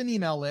built an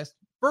email list.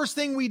 First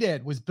thing we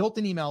did was built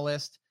an email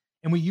list,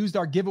 and we used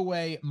our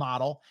giveaway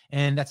model.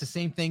 And that's the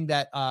same thing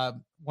that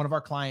one of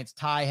our clients,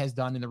 Ty, has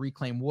done in the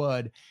Reclaim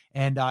Wood.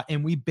 And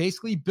we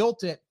basically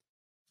built it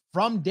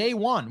from day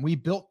one. We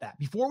built that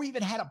before we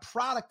even had a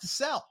product to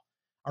sell.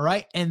 All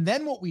right. And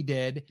then what we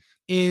did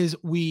is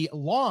we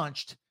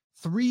launched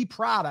 3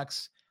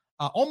 products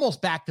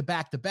almost back to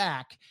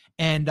back.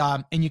 And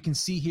you can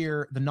see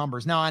here the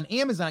numbers. Now on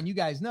Amazon, you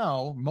guys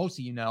know, most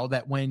of you know,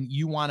 that when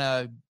you want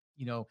to,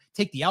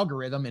 take the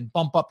algorithm and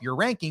bump up your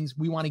rankings,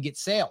 we want to get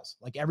sales.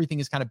 Like everything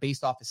is kind of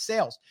based off of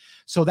sales.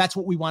 So that's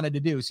what we wanted to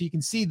do. So you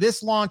can see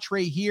this launch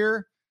right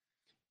here,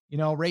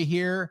 right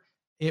here,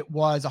 it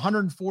was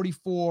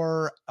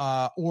 144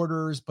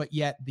 orders, but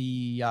yet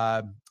the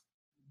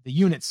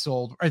units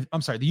sold,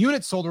 the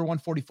units sold are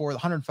 144, the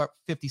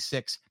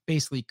 156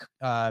 basically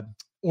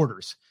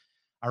orders.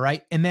 All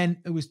right. And then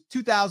it was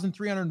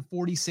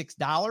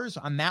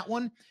 $2,346 on that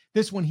one.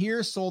 This one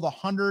here sold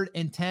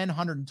 110,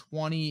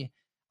 120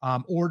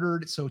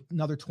 ordered. So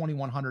another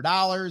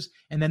 $2,100.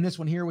 And then this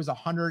one here was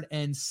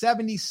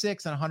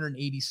 176 and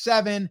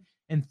 187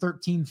 and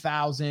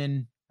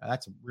 13,000.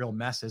 That's a real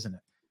mess, isn't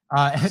it?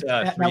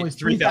 That was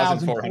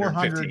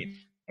 $3,415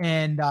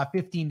 and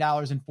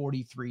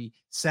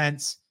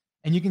 $15.43.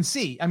 And you can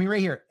see, I mean, right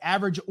here,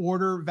 average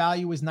order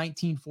value was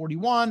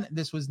 $19.41.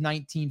 This was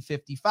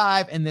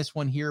 $19.55. And this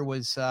one here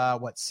was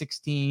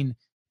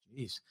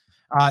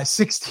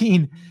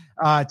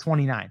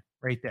 $16.29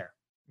 right there.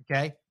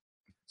 Okay.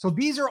 So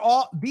these were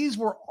all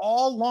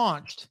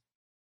launched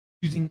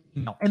using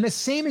email, and the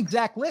same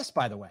exact list,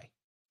 by the way.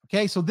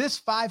 Okay. So this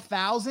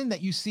 5,000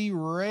 that you see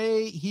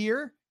right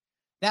here,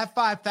 that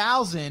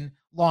 5,000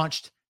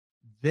 launched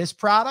this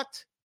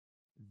product,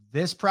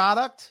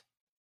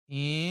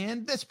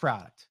 and this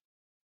product.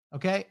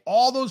 Okay.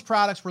 All those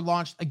products were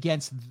launched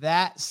against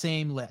that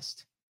same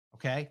list.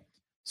 Okay.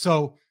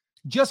 So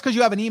just because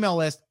you have an email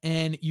list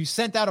and you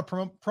sent out a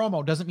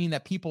promo doesn't mean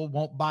that people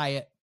won't buy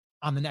it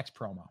on the next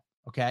promo.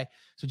 Okay.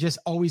 So just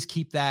always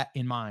keep that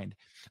in mind.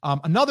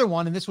 Another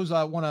one, and this was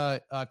one of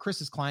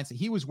Chris's clients that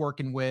he was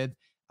working with.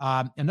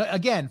 And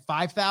again,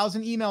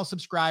 5,000 email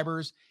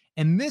subscribers.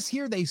 And this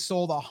here, they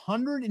sold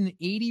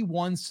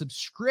 181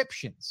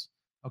 subscriptions.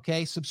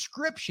 Okay.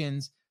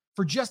 Subscriptions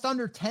for just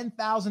under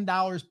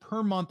 $10,000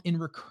 per month in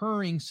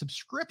recurring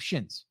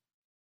subscriptions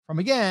from,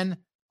 again,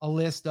 a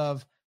list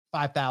of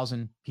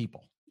 5,000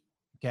 people.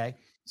 Okay.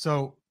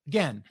 So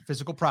again,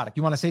 physical product.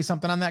 You want to say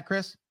something on that,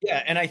 Chris?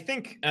 Yeah. And I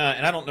think,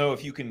 and I don't know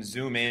if you can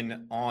zoom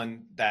in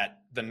on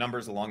the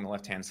numbers along the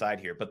left-hand side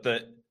here, but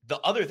the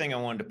other thing I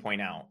wanted to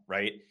point out,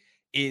 right,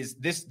 is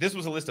this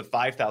was a list of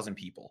 5,000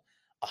 people.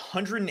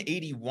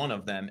 181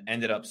 of them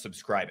ended up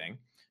subscribing,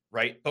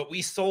 right? But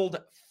we sold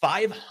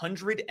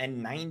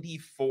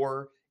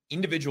 594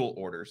 individual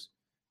orders,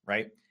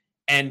 right?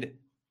 And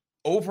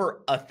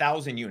over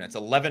 1,000 units,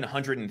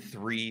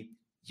 1,103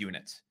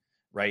 units,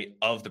 right,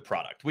 of the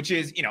product, which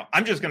is,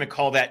 I'm just going to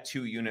call that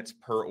 2 units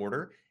per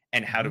order.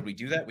 And how did we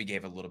do that? We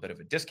gave a little bit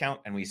of a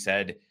discount and we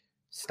said,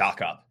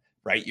 stock up,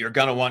 right? You're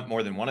going to want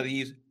more than one of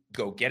these.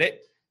 Go get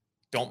it.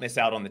 Don't miss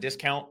out on the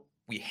discount.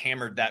 We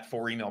hammered that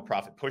 4-email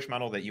profit push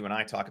model that you and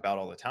I talk about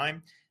all the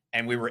time.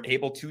 And we were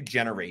able to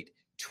generate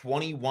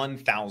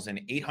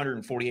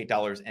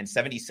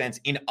 $21,848.70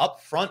 in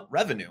upfront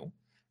revenue,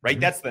 right? Mm-hmm.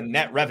 That's the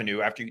net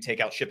revenue after you take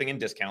out shipping and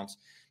discounts.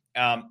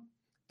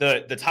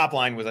 The top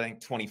line was, I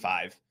think,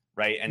 25,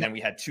 right? And then we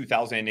had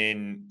 2,000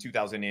 in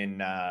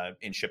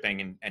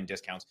shipping and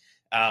discounts.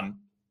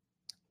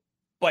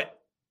 But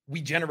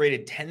we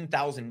generated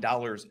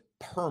 $10,000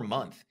 per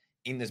month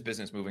in this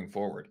business moving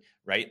forward,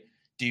 right?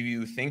 Do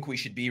you think we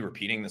should be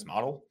repeating this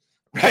model?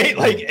 Right?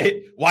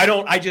 Why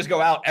don't I just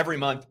go out every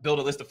month, build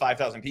a list of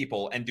 5,000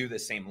 people and do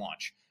this same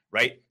launch?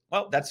 Right?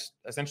 Well, that's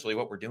essentially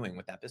what we're doing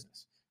with that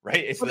business,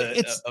 right? It's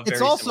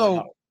also,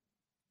 model.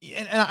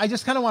 And I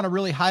just kind of want to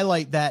really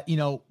highlight that,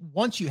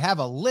 once you have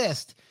a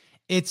list,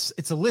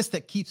 it's a list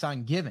that keeps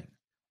on giving,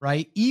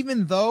 right?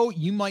 Even though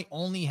you might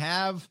only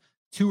have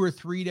 2 or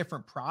 3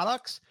 different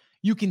products,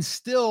 you can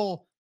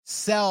still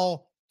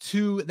sell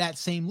to that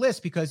same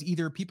list because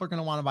either people are going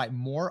to want to buy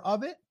more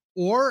of it,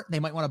 or they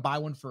might want to buy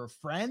one for a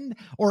friend,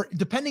 or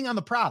depending on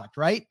the product,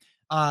 right?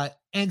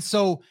 And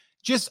so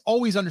just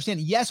always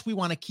understand, yes, we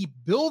want to keep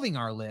building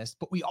our list,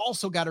 but we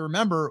also got to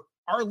remember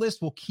our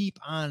list will keep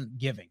on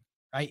giving,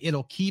 right?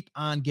 It'll keep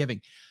on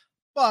giving.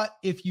 But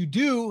if you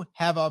do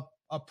have a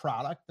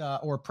product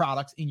or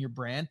products in your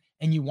brand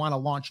and you want to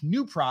launch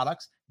new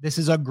products, this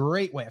is a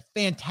great way, a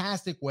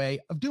fantastic way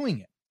of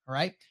doing it. All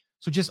right.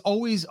 So just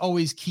always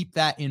keep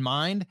that in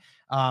mind.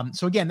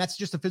 So again, that's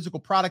just a physical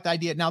product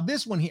idea. Now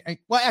this one here,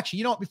 well,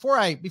 actually, before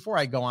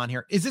I go on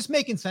here, is this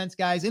making sense,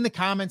 guys? In the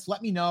comments,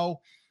 let me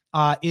know.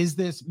 Is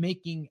this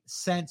making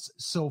sense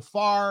so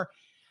far?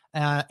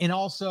 And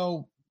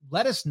also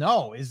let us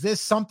know, is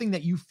this something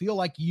that you feel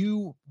like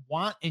you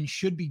want and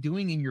should be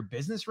doing in your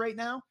business right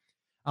now?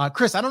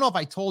 Chris, I don't know if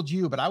I told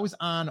you, but I was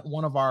on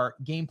one of our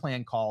game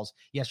plan calls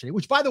yesterday,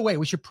 which, by the way,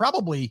 we should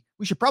probably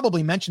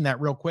mention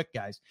that real quick,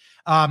 guys.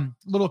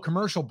 Little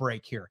commercial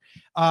break here.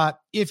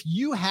 If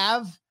you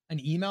have an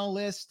email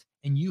list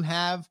and you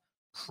have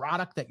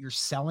product that you're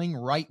selling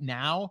right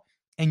now,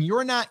 and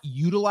you're not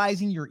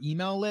utilizing your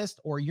email list,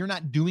 or you're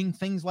not doing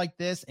things like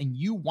this, and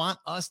you want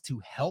us to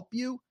help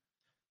you,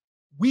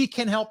 we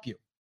can help you.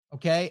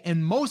 Okay.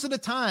 And most of the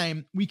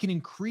time we can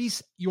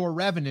increase your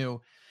revenue,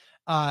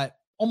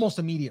 almost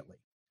immediately.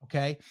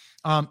 Okay.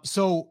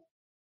 So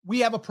we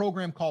have a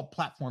program called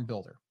Platform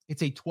Builder.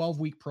 It's a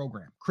 12-week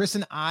program. Chris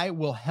and I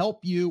will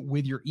help you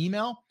with your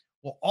email.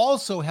 We'll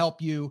also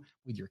help you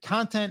with your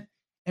content,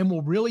 and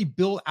we'll really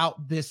build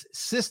out this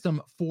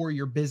system for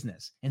your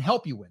business and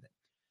help you with it.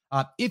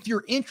 If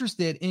you're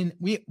interested in,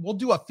 we'll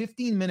do a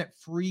 15-minute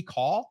free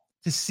call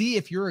to see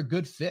if you're a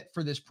good fit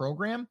for this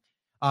program.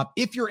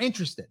 If you're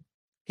interested,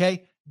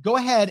 okay, go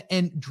ahead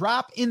and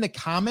drop in the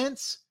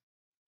comments,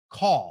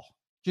 call.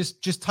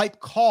 Just type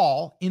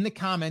call in the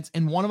comments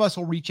and one of us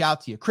will reach out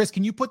to you. Chris,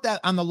 can you put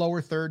that on the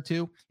lower third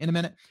too in a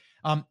minute?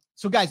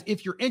 So guys,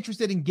 if you're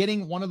interested in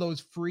getting one of those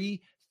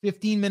free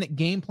 15-minute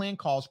game plan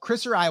calls.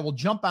 Chris or I will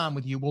jump on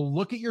with you. We'll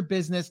look at your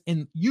business,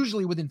 and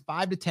usually within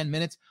 5 to 10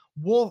 minutes,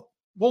 we'll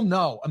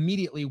know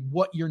immediately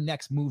what your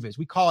next move is.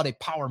 We call it a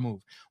power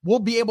move. We'll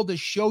be able to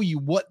show you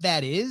what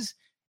that is,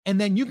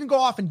 and then you can go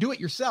off and do it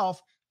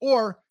yourself.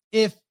 Or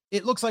if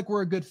it looks like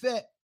we're a good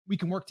fit, we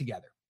can work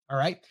together. All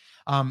right.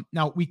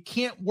 Now we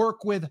can't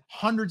work with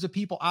hundreds of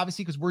people,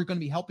 obviously, because we're going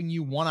to be helping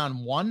you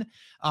one-on-one.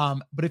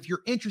 But if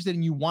you're interested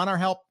and you want our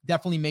help,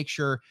 definitely make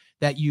sure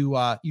that you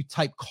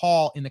type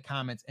call in the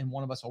comments, and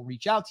one of us will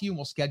reach out to you and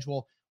we'll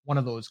schedule one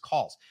of those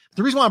calls.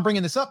 The reason why I'm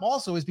bringing this up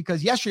also is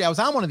because yesterday I was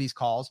on one of these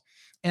calls,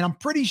 and I'm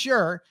pretty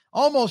sure,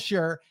 almost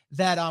sure,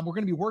 that we're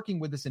going to be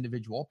working with this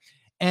individual.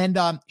 And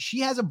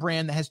she has a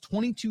brand that has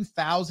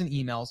 22,000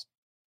 emails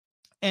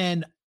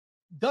and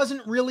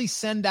doesn't really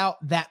send out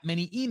that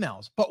many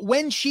emails. But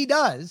when she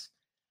does,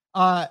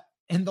 and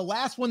the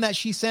last one that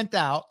she sent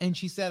out, and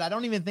she said, I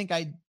don't even think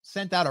I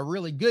sent out a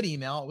really good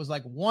email. It was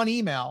like one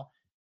email,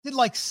 did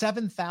like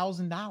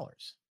 $7,000.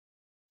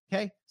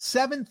 Okay.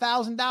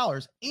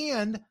 $7,000.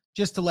 And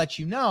just to let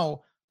you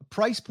know, the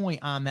price point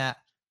on that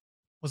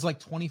was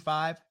like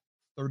 $25,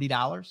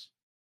 $30.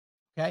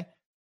 Okay.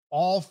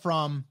 All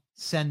from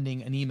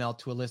sending an email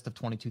to a list of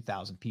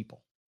 22,000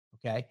 people.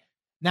 Okay.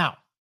 Now,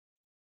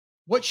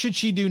 what should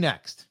she do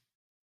next?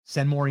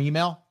 Send more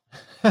email,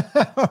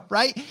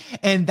 right?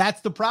 And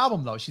that's the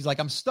problem, though. She's like,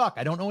 I'm stuck.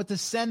 I don't know what to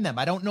send them.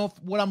 I don't know if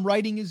what I'm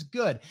writing is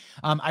good.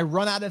 I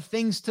run out of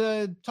things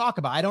to talk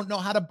about. I don't know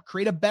how to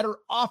create a better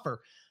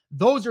offer.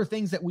 Those are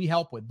things that we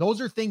help with.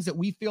 Those are things that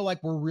we feel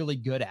like we're really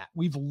good at.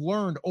 We've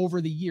learned over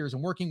the years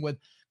and working with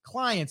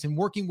clients and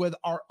working with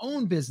our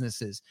own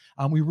businesses.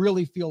 We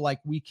really feel like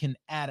we can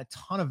add a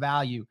ton of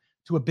value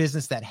to a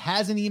business that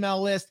has an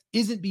email list,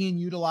 isn't being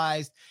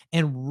utilized,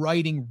 and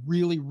writing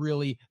really,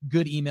 really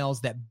good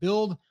emails that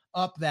build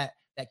up that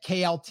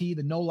KLT,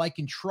 the know, like,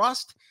 and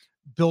trust,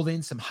 build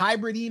in some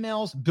hybrid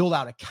emails, build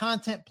out a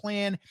content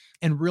plan,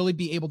 and really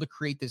be able to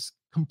create this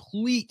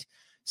complete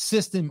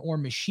system or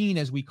machine,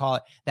 as we call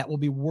it, that will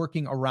be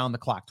working around the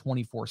clock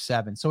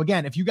 24/7. So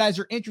again, if you guys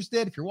are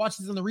interested, if you're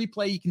watching this on the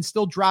replay, you can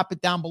still drop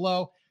it down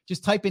below.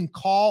 Just type in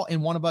call,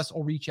 and one of us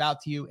will reach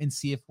out to you and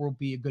see if we'll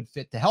be a good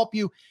fit to help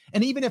you.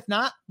 And even if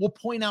not, we'll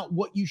point out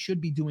what you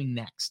should be doing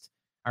next.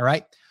 All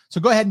right.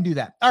 So go ahead and do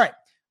that. All right.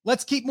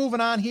 Let's keep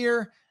moving on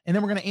here. And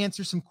then we're going to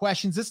answer some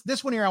questions.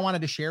 This one here I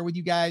wanted to share with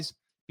you guys,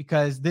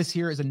 because this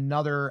here is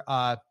another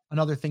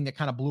thing that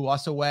kind of blew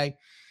us away.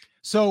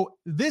 So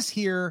this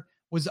here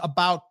was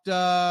about,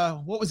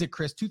 what was it,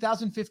 Chris?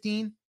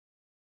 2015?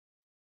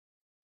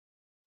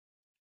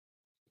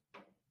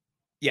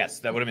 Yes,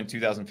 that would have been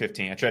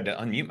 2015. I tried to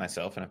unmute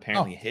myself and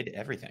apparently hid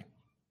everything.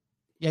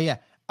 Yeah.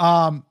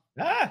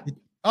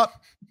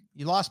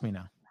 You lost me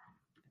now.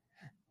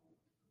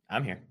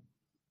 I'm here.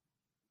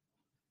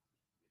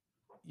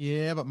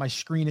 Yeah, but my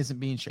screen isn't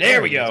being shared.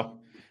 There we go.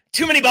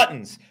 Too many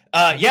buttons.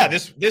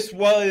 This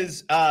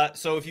was,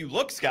 so if you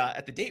look, Scott,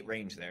 at the date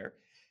range there,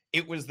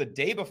 it was the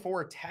day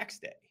before tax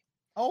day.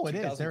 Oh, it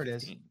is. There it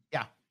is.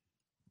 Yeah.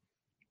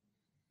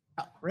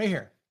 Right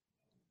here.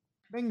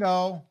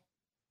 Bingo.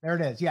 There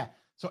it is. Yeah.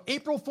 So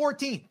April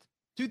 14th,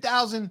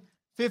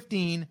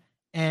 2015.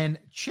 And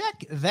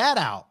check that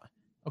out.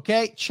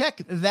 Okay.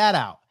 Check that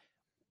out.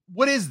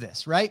 What is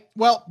this, right?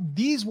 Well,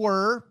 these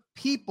were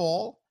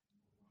people,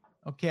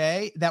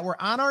 okay, that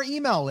were on our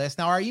email list.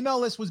 Now, our email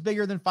list was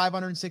bigger than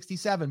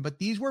 567, but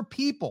these were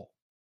people,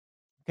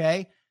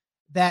 okay,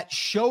 that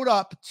showed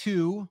up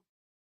to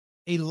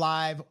a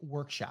live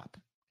workshop.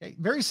 Okay.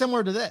 Very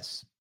similar to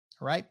this.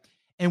 All right.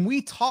 And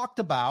we talked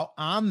about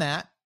on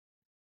that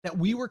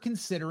we were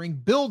considering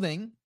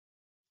building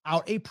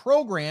out a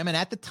program. And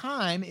at the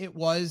time, it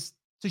was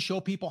to show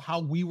people how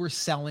we were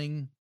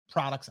selling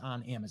products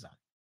on Amazon.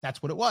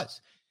 That's what it was.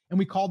 And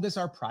we called this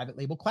our private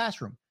label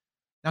classroom.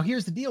 Now,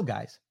 here's the deal,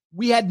 guys.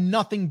 We had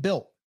nothing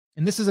built.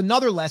 And this is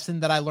another lesson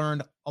that I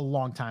learned a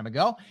long time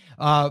ago,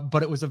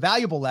 but it was a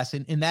valuable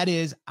lesson. And that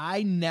is,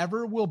 I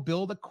never will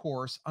build a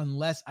course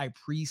unless I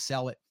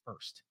pre-sell it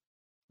first.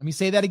 Let me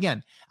say that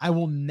again. I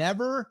will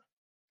never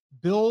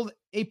build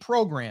a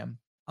program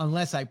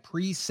unless I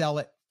pre-sell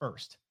it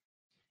first.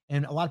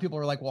 And a lot of people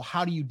are like, well,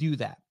 how do you do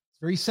that?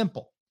 It's very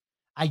simple.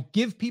 I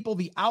give people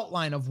the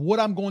outline of what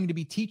I'm going to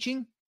be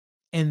teaching,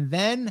 and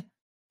then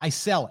I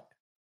sell it.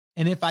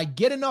 And if I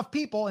get enough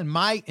people in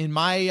my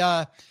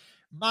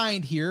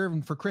mind here,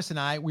 and for Chris and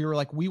I, we were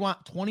like, we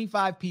want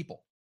 25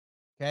 people.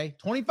 Okay.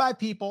 25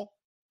 people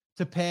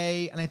to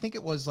pay. And I think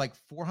it was like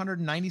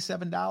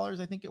 $497.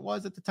 I think it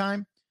was at the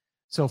time.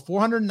 So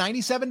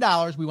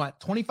 $497, we want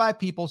 25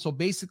 people. So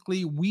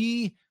basically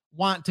we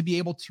want to be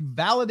able to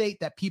validate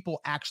that people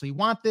actually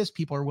want this.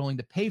 People are willing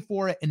to pay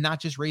for it, and not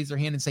just raise their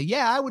hand and say,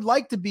 yeah, I would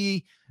like to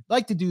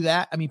do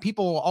that. I mean,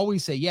 people will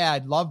always say, yeah,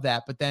 I'd love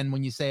that. But then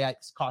when you say it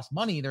costs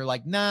money, they're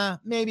like, nah,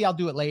 maybe I'll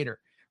do it later.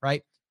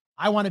 Right.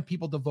 I wanted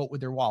people to vote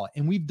with their wallet.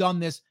 And we've done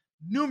this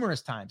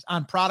numerous times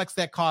on products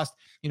that cost,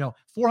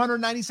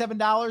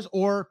 $497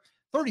 or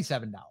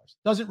 $37.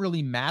 Doesn't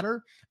really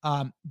matter.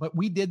 But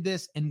we did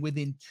this, and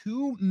within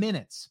 2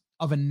 minutes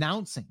of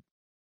announcing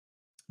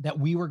that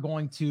we were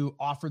going to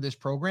offer this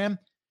program,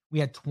 we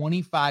had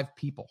 25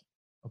 people.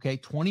 Okay.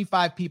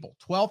 25 people,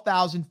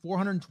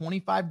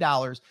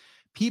 $12,425.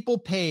 People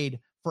paid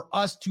for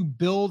us to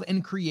build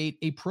and create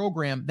a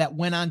program that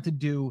went on to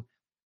do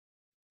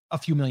a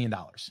few $1 million.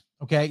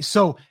 Okay.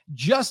 So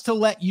just to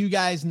let you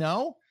guys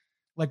know,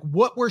 like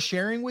what we're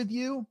sharing with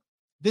you,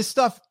 this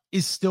stuff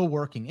is still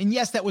working. And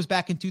yes, that was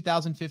back in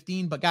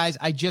 2015, but guys,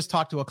 I just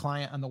talked to a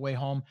client on the way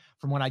home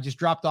from when I just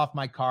dropped off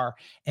my car,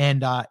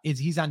 and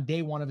he's on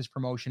day one of his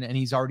promotion, and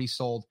he's already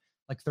sold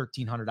like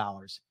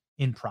 $1,300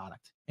 in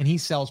product. And he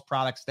sells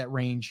products that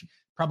range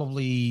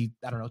probably,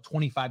 I don't know,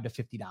 $25 to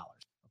 $50.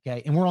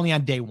 Okay. And we're only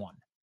on day one.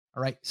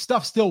 All right.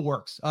 Stuff still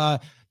works.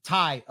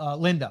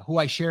 Linda, who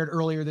I shared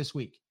earlier this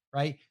week,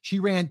 right? She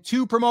ran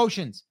 2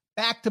 promotions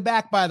back to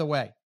back, by the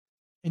way,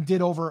 and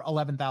did over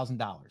 $11,000.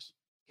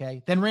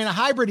 Okay. Then ran a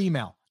hybrid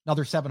email,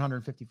 another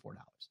 $754,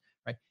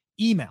 right?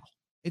 Email.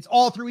 It's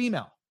all through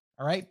email.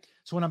 All right.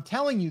 So when I'm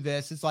telling you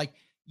this, it's like,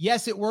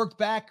 yes, it worked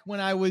back when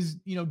I was,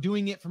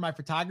 doing it for my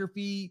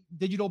photography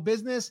digital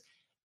business.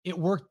 It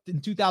worked in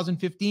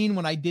 2015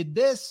 when I did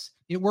this.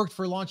 It worked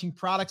for launching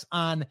products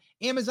on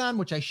Amazon,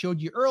 which I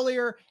showed you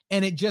earlier.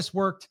 And it just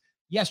worked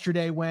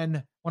yesterday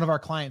when one of our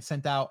clients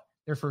sent out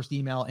their first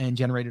email and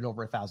generated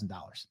over $1,000,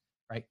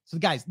 right? So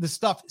guys, the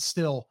stuff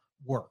still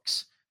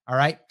works. All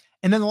right.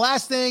 And then the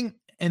last thing,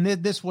 and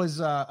this was,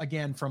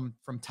 again, from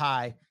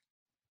Ty,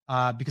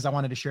 because I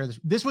wanted to share this.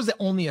 This was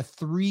only a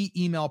 3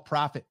 email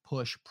profit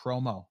push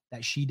promo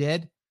that she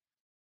did.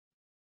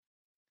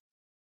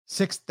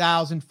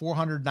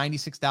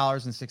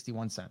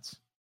 $6,496.61.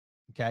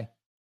 Okay.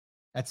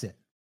 That's it.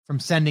 From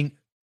sending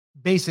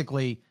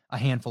basically a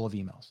handful of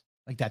emails.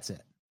 Like that's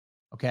it.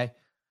 Okay.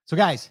 So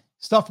guys,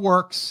 stuff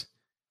works.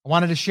 I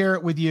wanted to share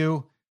it with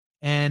you.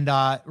 And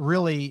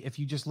really, if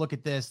you just look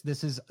at this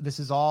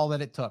is all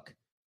that it took.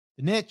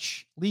 The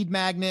niche, lead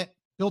magnet,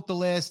 built the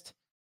list,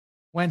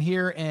 went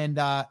here and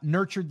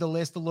nurtured the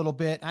list a little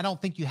bit. I don't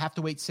think you have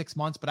to wait 6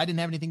 months, but I didn't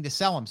have anything to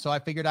sell them. So I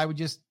figured I would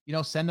just,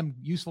 send them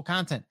useful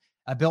content.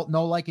 I built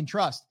know, like, and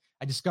trust.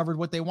 I discovered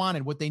what they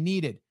wanted, what they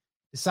needed,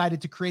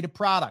 decided to create a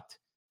product,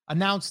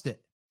 announced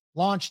it,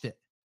 launched it,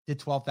 did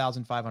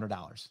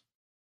 $12,500.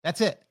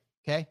 That's it.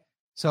 Okay.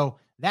 So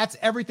that's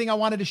everything I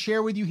wanted to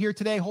share with you here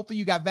today. Hopefully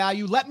you got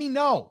value. Let me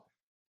know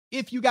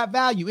if you got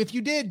value. If you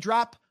did,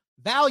 drop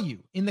value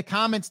in the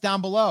comments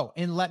down below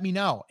and let me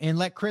know and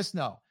let Chris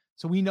know.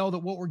 So we know that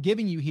what we're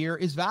giving you here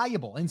is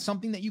valuable and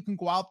something that you can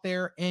go out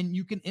there and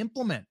you can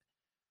implement.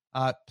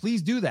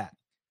 Please do that.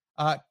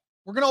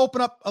 We're going to open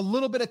up a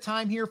little bit of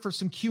time here for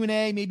some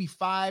Q&A, maybe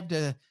 5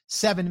 to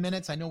 7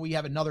 minutes. I know we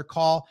have another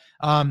call.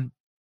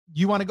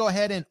 You want to go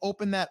ahead and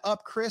open that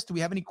up, Chris? Do we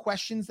have any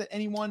questions that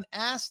anyone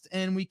asked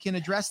and we can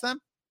address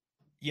them?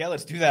 Yeah,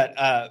 let's do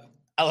that.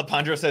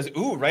 Alejandro says,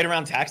 right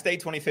around tax day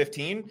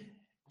 2015,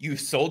 you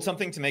sold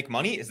something to make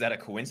money. Is that a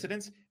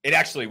coincidence? It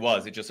actually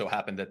was. It just so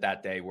happened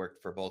that day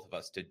worked for both of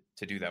us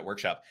to do that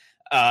workshop.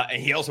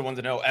 And he also wanted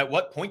to know, at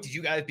what point did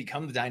you guys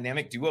become the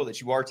dynamic duo that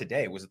you are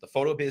today? Was it the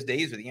PhotoBiz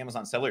days or the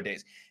Amazon seller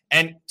days?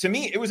 And to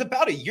me, it was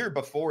about a year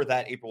before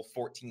that, April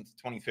 14th,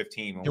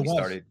 2015, when we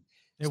started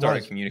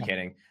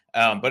communicating.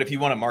 Yeah. But if you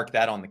want to mark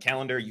that on the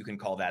calendar, you can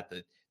call that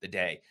the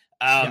day.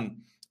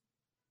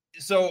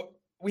 So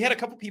we had a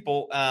couple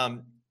people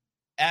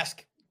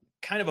ask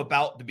kind of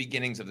about the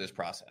beginnings of this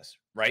process,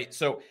 right?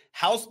 So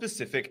how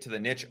specific to the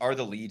niche are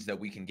the leads that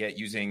we can get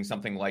using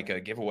something like a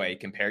giveaway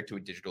compared to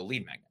a digital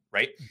lead magnet,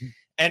 right? Mm-hmm.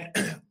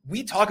 And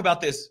we talk about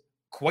this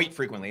quite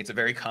frequently. It's a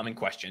very common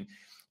question.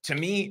 To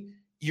me,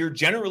 you're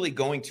generally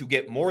going to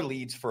get more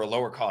leads for a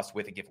lower cost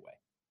with a giveaway,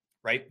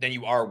 right, than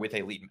you are with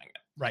a lead magnet.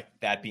 Right.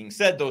 That being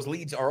said, those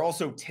leads are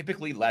also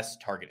typically less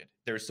targeted.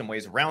 There's some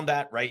ways around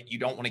that, right? You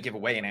don't want to give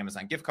away an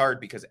Amazon gift card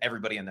because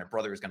everybody and their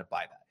brother is going to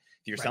buy that.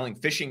 If you're selling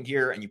fishing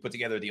gear and you put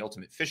together the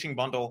ultimate fishing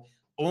bundle,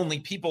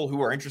 only people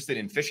who are interested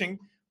in fishing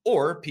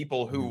or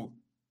people who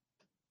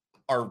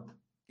are,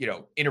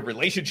 in a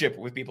relationship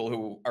with people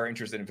who are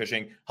interested in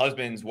fishing,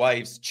 husbands,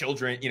 wives,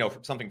 children,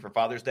 something for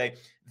Father's Day,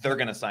 they're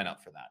going to sign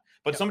up for that.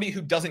 But somebody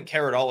who doesn't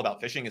care at all about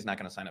fishing is not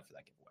going to sign up for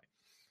that giveaway.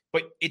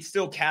 But it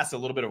still casts a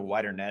little bit of a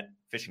wider net,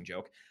 fishing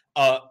joke,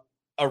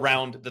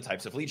 around the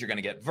types of leads you're going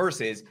to get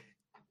versus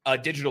a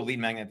digital lead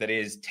magnet that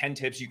is 10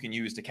 tips you can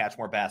use to catch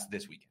more bass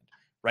this weekend,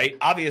 right?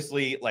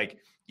 Obviously, like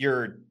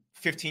your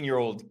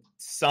 15-year-old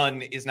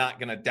son is not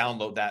going to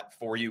download that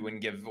for you and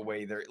give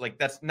away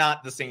that's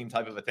not the same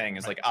type of a thing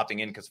as like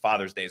opting in because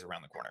Father's Day is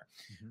around the corner,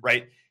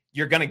 right?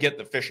 You're going to get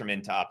the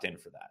fisherman to opt in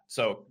for that.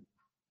 So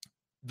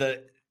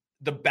the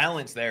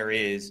balance there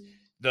is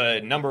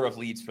the number of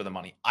leads for the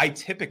money. I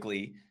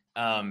typically,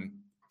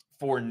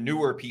 for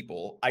newer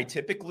people, I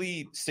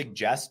typically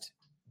suggest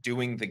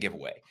doing the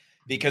giveaway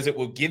because it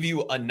will give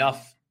you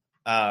enough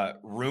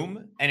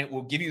room and it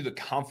will give you the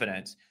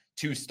confidence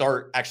to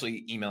start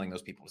actually emailing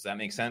those people. Does that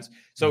make sense?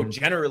 So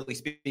generally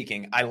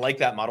speaking, I like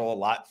that model a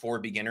lot for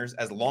beginners,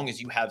 as long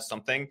as you have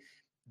something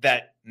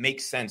that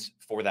makes sense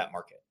for that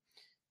market.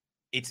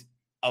 It's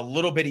a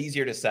little bit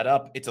easier to set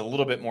up. It's a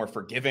little bit more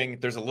forgiving.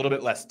 There's a little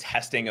bit less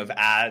testing of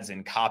ads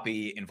and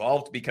copy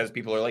involved because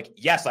people are like,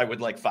 yes, I would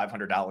like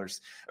 $500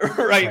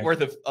 right,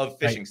 worth of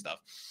phishing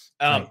stuff.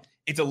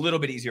 It's a little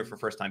bit easier for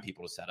first-time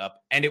people to set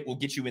up, and it will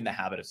get you in the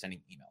habit of sending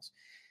emails.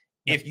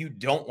 If you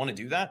don't want to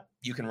do that,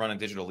 you can run a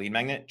digital lead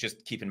magnet.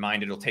 Just keep in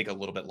mind, it'll take a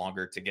little bit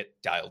longer to get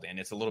dialed in.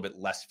 It's a little bit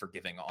less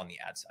forgiving on the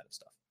ad side of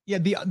stuff. Yeah.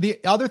 The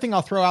other thing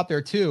I'll throw out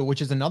there too,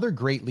 which is another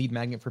great lead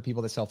magnet for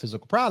people that sell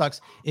physical products,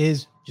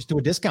 is just do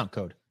a discount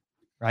code.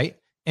 Right.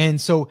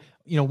 And so,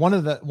 one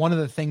of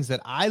the things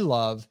that I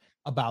love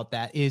about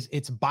that is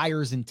it's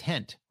buyer's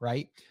intent.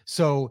 Right.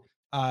 So,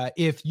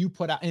 if you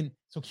put out, and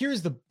so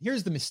here's the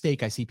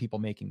mistake I see people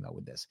making though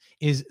with this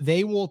is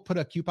they will put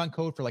a coupon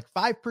code for like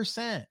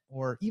 5%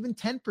 or even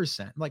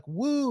 10%. Like,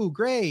 woo,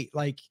 great.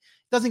 Like,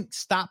 doesn't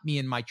stop me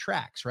in my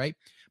tracks. Right.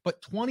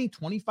 But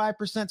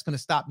 25% is going to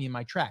stop me in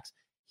my tracks.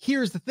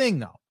 Here's the thing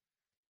though.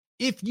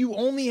 If you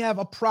only have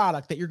a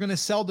product that you're going to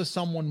sell to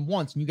someone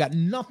once and you got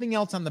nothing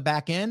else on the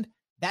back end,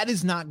 that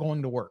is not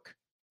going to work.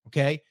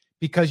 Okay.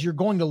 Because you're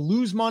going to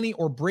lose money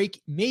or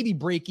maybe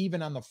break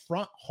even on the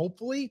front,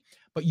 hopefully.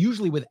 But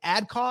usually with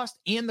ad cost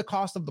and the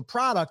cost of the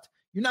product,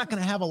 you're not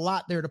going to have a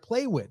lot there to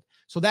play with.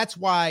 So that's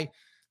why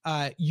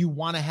you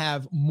want to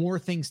have more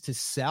things to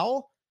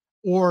sell,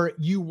 or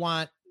you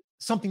want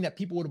something that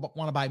people would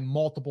want to buy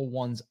multiple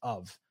ones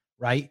of,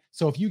 right?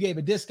 So if you gave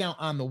a discount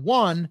on the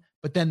one,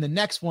 but then the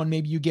next one,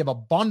 maybe you give a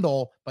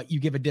bundle, but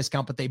you give a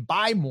discount, but they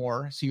buy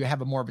more. So you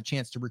have more of a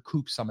chance to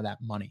recoup some of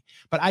that money.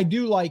 But I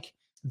do like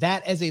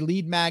that as a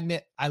lead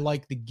magnet. I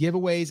like the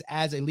giveaways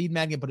as a lead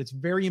magnet, but it's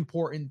very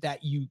important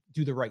that you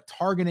do the right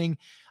targeting.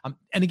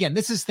 And again,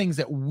 this is things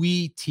that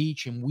we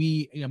teach, and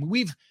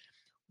we've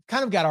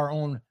kind of got our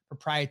own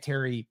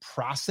proprietary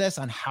process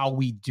on how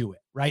we do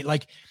it, right?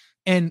 Like,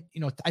 and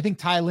I think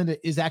Ty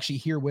Linda is actually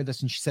here with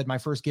us, and she said, my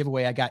first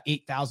giveaway, I got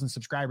 8,000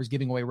 subscribers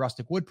giving away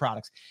rustic wood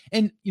products.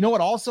 And you know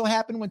what also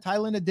happened when Ty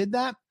Linda did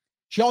that?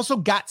 She also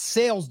got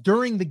sales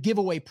during the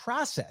giveaway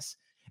process.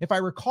 If I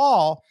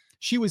recall,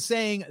 she was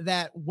saying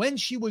that when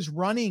she was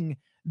running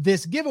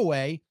this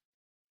giveaway,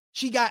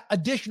 she got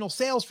additional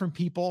sales from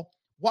people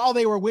while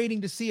they were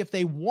waiting to see if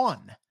they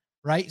won,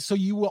 right? So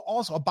you will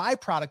also, a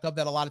byproduct of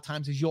that a lot of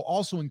times is you'll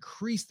also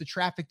increase the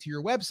traffic to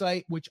your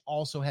website, which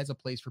also has a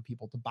place for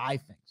people to buy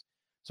things.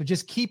 So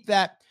just keep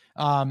that.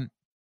 Oh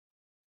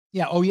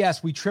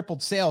yes, we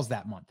tripled sales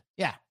that month.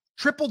 Yeah,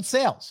 tripled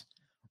sales.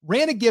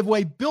 Ran a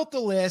giveaway, built the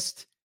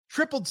list,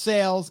 tripled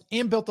sales,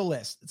 and built the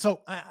list.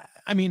 So,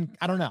 I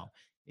don't know.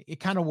 It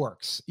kind of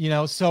works,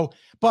 So,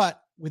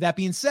 but with that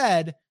being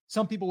said,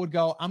 some people would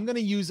go, I'm going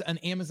to use an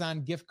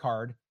Amazon gift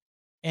card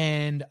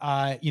and,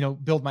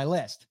 build my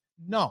list.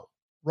 No,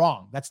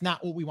 wrong. That's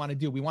not what we want to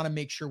do. We want to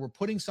make sure we're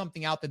putting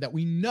something out there that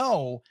we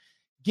know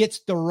gets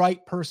the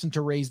right person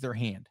to raise their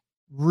hand.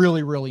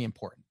 Really, really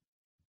important.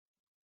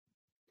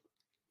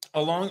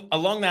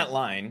 Along that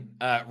line,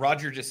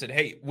 Roger just said,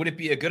 hey, would it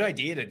be a good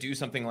idea to do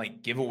something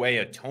like give away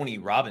a Tony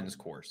Robbins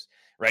course?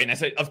 Right. And I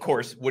said, of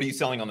course, what are you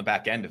selling on the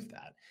back end of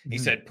that? He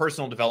said,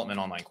 personal development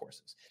online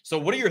courses. So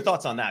what are your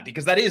thoughts on that?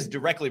 Because that is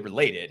directly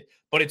related,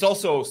 but it's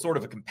also sort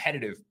of a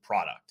competitive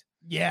product.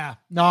 Yeah,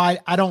 no,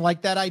 I don't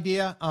like that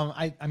idea.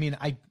 I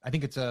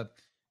think it's a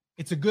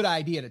good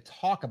idea to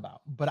talk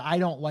about, but I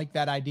don't like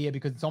that idea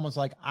because it's almost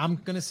like I'm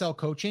going to sell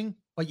coaching,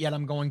 but yet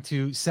I'm going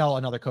to sell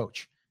another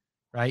coach.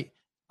 Right.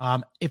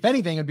 If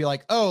anything, it'd be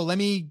like, oh, let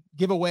me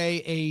give away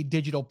a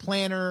digital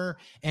planner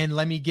and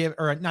let me give,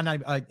 or not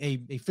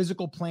a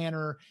physical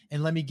planner,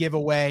 and let me give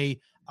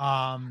away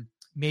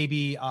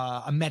maybe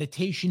a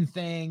meditation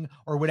thing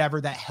or whatever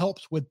that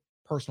helps with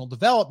personal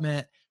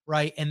development,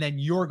 right? And then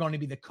you're going to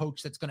be the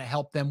coach that's going to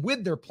help them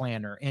with their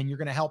planner, and you're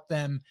going to help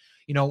them,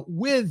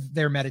 with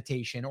their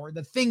meditation or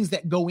the things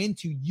that go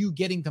into you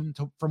getting them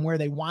from where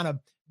they want to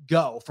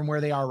go, from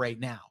where they are right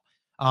now.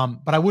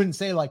 But I wouldn't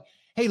say like,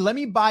 hey, let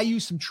me buy you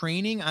some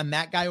training on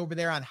that guy over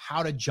there on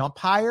how to jump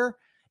higher.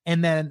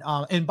 And then,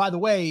 and by the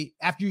way,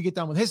 after you get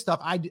done with his stuff,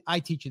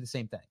 I teach you the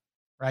same thing,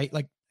 right?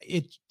 Like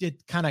it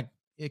kind of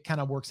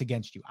works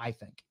against you, I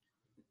think.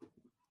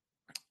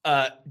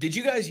 Did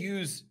you guys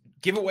use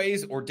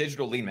giveaways or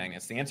digital lead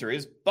magnets? The answer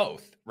is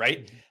both,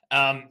 right?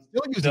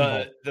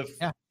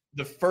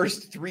 The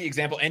first three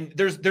example, and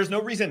there's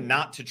no reason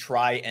not to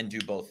try and do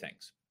both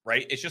things,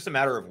 right? It's just a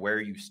matter of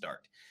where you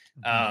start.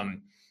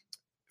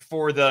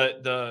 For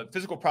the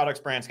physical products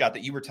brand, Scott,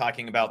 that you were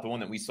talking about, the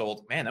one that we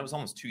sold, man, that was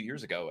almost 2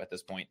 years ago at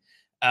this point.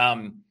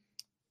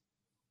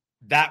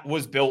 That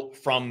was built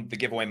from the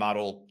giveaway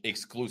model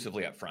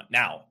exclusively up front.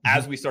 Now,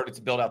 as we started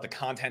to build out the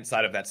content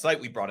side of that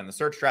site, we brought in the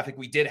search traffic.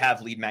 We did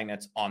have lead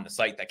magnets on the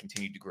site that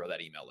continued to grow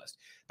that email list.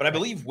 But I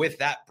believe with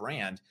that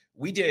brand,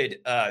 we did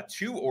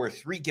 2 or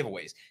 3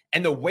 giveaways.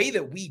 And the way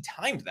that we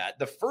timed that,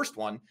 the first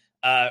one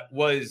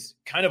was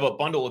kind of a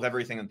bundle of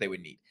everything that they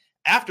would need.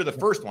 After the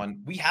first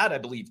one, we had, I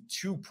believe,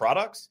 2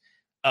 products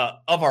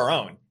of our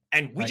own.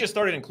 And we just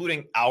started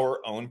including our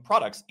own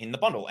products in the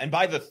bundle. And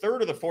by the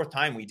third or the fourth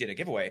time we did a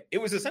giveaway, it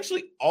was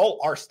essentially all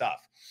our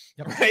stuff.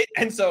 Yep. Right.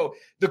 And so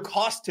the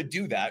cost to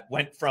do that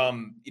went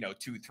from,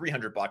 to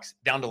 $300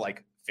 down to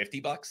like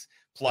 $50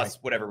 plus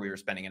whatever we were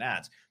spending in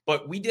ads.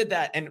 But we did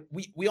that. And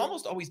we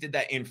almost always did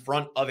that in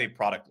front of a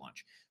product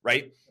launch,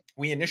 right?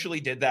 We initially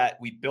did that.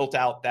 We built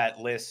out that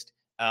list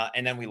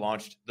and then we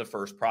launched the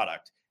first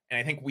product. And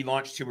I think we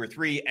launched 2 or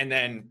 3, and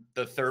then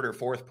the third or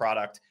fourth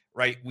product,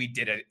 right? We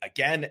did it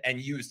again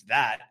and used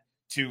that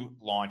to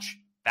launch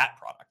that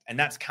product. And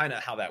that's kind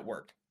of how that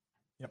worked.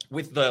 Yep.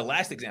 With the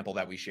last example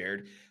that we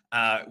shared,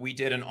 we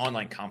did an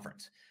online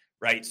conference,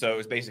 right? So it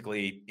was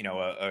basically,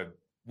 a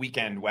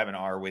weekend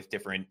webinar with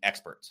different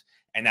experts.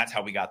 And that's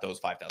how we got those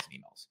 5,000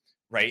 emails,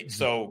 right? Mm-hmm.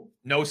 So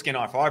no skin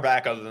off our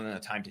back other than the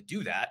time to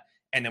do that.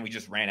 And then we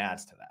just ran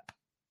ads to that.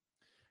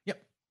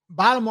 Yep.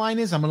 Bottom line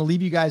is, I'm going to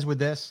leave you guys with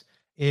this,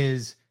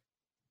 is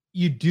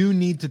you do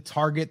need to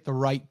target the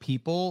right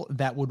people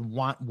that would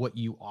want what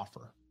you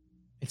offer.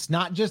 It's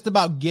not just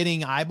about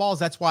getting eyeballs.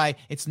 That's why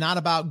it's not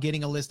about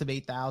getting a list of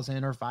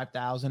 8,000 or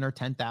 5,000 or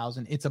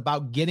 10,000. It's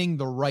about getting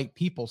the right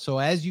people. So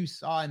as you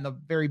saw in the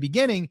very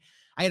beginning,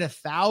 I had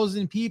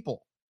 1,000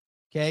 people.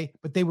 Okay.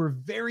 But they were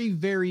very,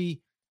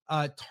 very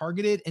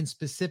targeted and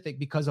specific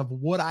because of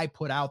what I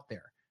put out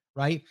there,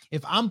 right?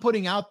 If I'm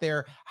putting out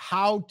there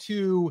how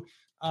to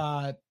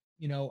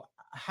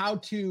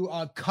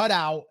cut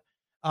out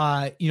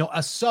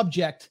a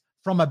subject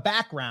from a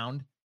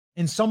background,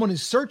 and someone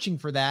is searching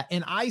for that,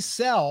 and I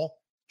sell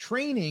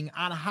training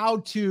on how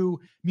to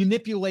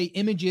manipulate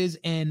images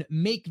and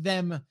make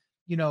them,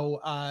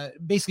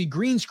 basically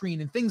green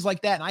screen and things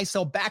like that. And I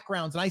sell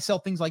backgrounds and I sell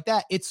things like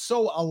that. It's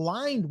so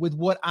aligned with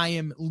what I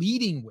am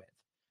leading with,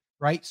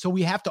 right? So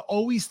we have to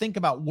always think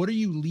about, what are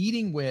you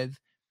leading with?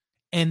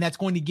 And that's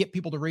going to get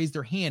people to raise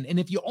their hand. And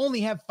if you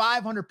only have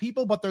 500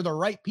 people, but they're the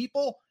right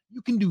people,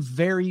 you can do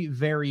very,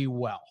 very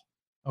well.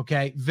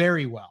 Okay.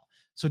 Very well.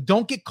 So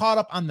don't get caught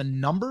up on the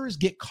numbers,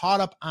 get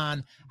caught up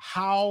on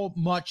how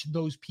much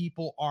those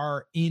people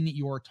are in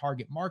your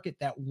target market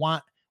that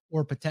want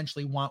or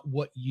potentially want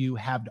what you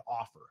have to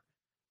offer.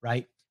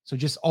 Right. So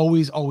just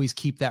always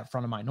keep that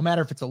front of mind, no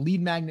matter if it's a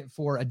lead magnet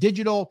for a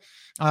digital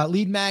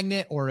lead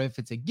magnet, or if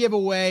it's a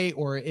giveaway,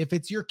 or if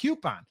it's your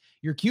coupon.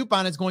 Your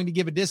coupon is going to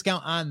give a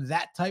discount on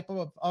that type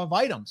of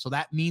item. So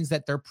that means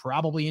that they're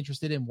probably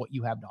interested in what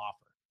you have to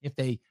offer if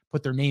they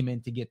put their name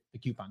in to get the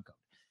coupon code.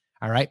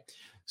 All right.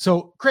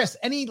 So Chris,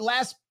 any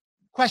last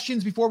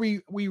questions before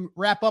we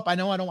wrap up? I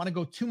know I don't want to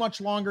go too much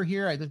longer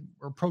here.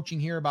 We're approaching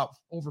here about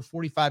over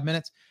 45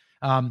 minutes.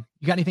 You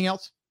got anything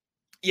else?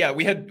 Yeah,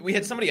 we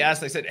had somebody ask,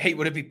 they said, hey,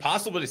 would it be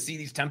possible to see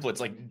these templates?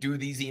 Like, do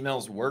these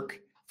emails work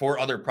for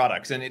other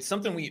products? And it's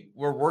something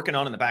we're working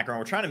on in the background.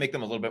 We're trying to make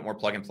them a little bit more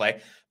plug and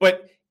play.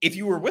 But if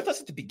you were with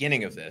us at the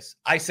beginning of this,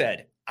 I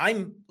said,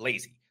 I'm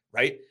lazy,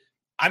 right?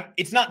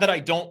 It's not that I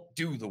don't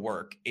do the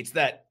work. It's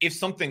that if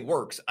something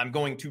works, I'm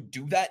going to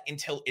do that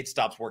until it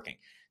stops working.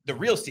 The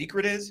real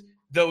secret is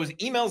those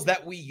emails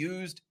that we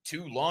used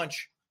to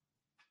launch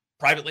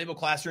Private Label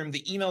Classroom,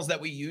 the emails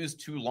that we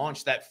used to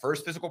launch that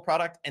first physical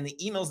product, and the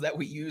emails that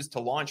we used to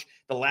launch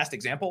the last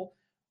example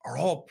are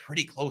all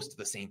pretty close to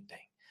the same thing,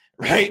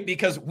 right?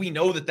 Because we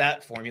know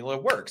that formula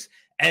works.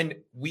 And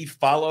we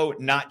follow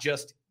not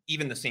just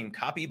even the same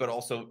copy, but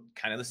also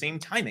kind of the same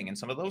timing and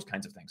some of those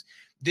kinds of things.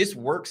 This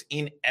works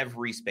in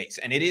every space,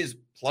 and it is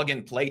plug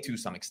and play to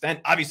some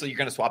extent. Obviously, you're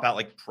going to swap out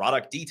like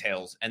product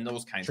details and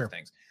those kinds of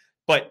things.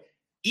 But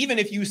even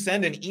if you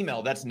send an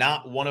email that's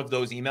not one of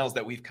those emails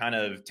that we've kind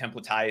of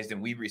templatized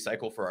and we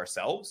recycle for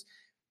ourselves,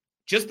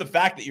 just the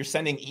fact that you're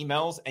sending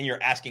emails and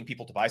you're asking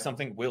people to buy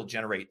something will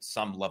generate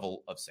some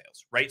level of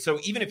sales, right? So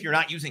even if you're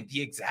not using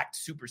the exact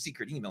super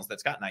secret emails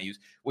that Scott and I use,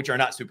 which are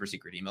not super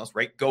secret emails,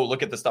 right? Go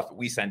look at the stuff that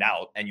we send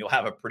out and you'll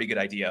have a pretty good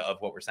idea of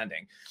what we're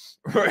sending,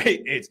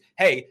 right? It's,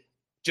 hey,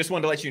 just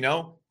wanted to let you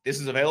know, this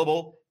is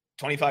available,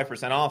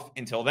 25% off.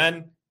 Until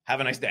then,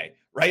 have a nice day,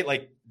 right?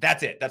 Like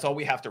that's it. That's all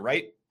we have to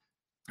write.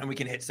 And we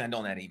can hit send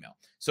on that email.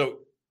 So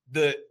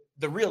the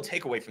real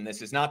takeaway from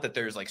this is not that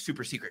there's like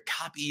super secret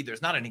copy.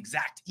 There's not an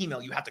exact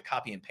email you have to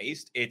copy and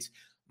paste. It's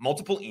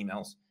multiple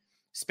emails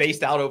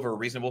spaced out over a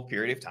reasonable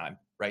period of time,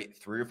 right?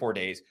 3 or 4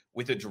 days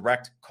with a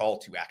direct call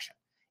to action.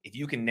 If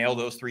you can nail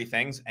those 3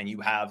 things and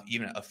you have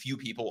even a few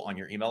people on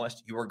your email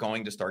list, you are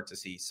going to start to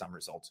see some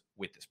results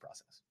with this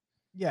process.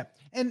 Yeah.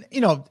 And,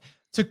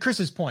 to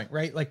Chris's point,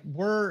 right? Like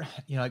we're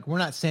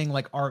not saying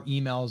like our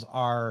emails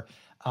are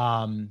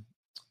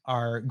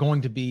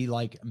going to be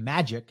like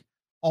magic.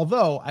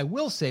 Although I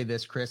will say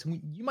this, Chris,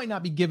 you might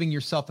not be giving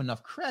yourself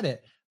enough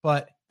credit,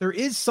 but there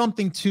is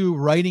something to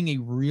writing a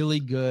really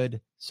good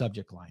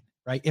subject line,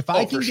 right? If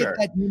I can get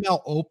that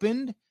email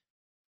opened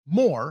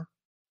more,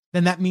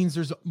 then that means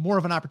there's more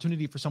of an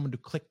opportunity for someone to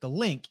click the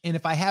link. And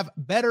if I have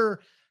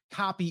better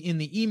copy in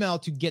the email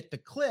to get the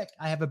click,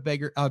 I have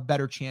a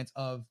better chance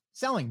of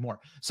selling more.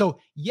 So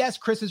yes,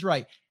 Chris is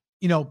right.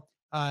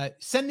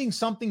 Sending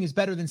something is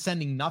better than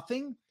sending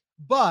nothing,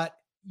 but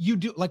you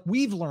do, like,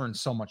 we've learned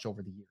so much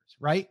over the years,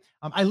 right?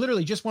 I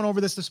literally just went over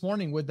this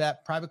morning with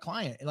that private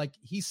client. Like,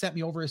 he sent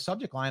me over his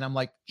subject line. I'm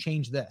like,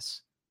 change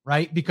this,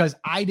 right? Because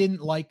I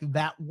didn't like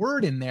that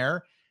word in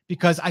there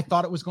because I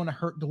thought it was going to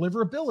hurt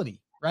deliverability,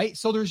 right?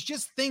 So there's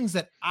just things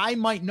that I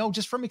might know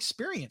just from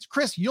experience.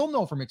 Chris, you'll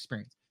know from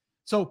experience.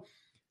 So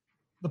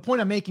the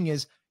point I'm making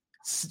is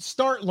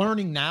start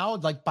learning now,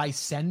 like by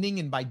sending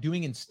and by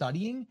doing and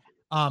studying.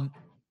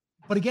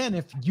 But again,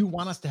 if you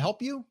want us to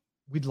help you,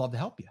 we'd love to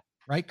help you,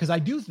 right? Because I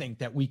do think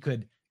that we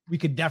could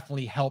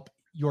definitely help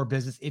your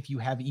business if you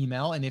have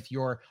email and if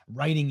you're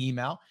writing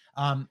email.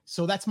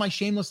 So that's my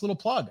shameless little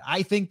plug.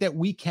 I think that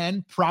we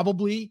can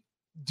probably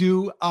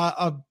do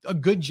a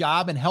good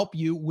job and help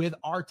you with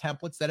our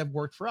templates that have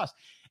worked for us.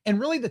 And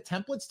really the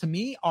templates to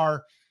me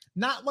are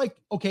not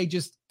like, okay,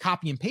 just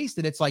copy and paste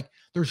it. It's like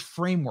there's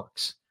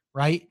frameworks,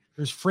 right?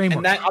 There's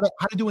frameworks, how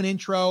to do an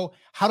intro,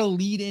 how to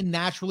lead in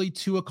naturally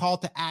to a call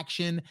to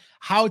action,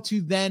 how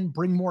to then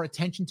bring more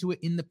attention to it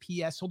in the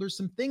PS. So there's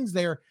some things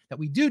there that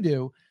we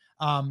do.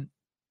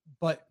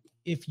 But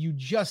if you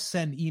just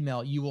send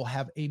email, you will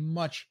have a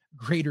much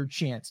greater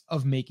chance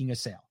of making a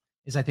sale,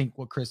 is I think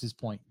what Chris's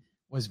point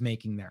was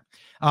making there.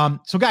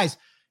 So guys,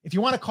 if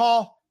you want to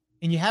call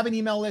and you have an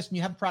email list and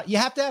you have you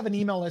have to have an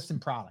email list and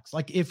products.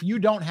 Like, if you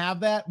don't have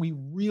that, we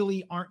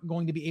really aren't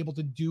going to be able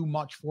to do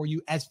much for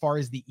you as far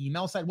as the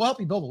email side. We'll help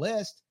you build a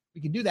list.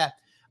 We can do that.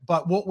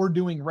 But what we're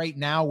doing right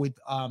now with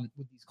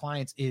these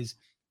clients is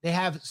they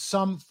have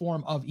some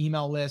form of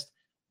email list,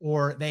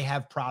 or they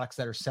have products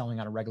that are selling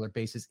on a regular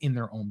basis in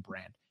their own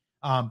brand.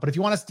 But if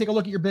you want us to take a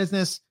look at your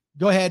business,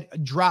 go ahead,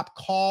 drop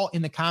call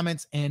in the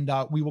comments, and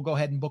we will go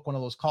ahead and book one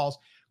of those calls.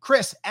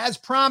 Chris, as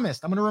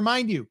promised, I'm going to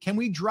remind you, can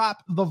we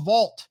drop the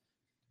vault?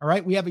 All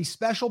right. We have a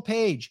special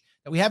page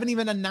that we haven't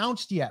even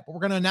announced yet, but we're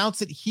going to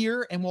announce it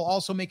here. And we'll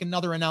also make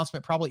another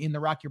announcement probably in the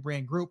Rock Your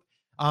Brand group.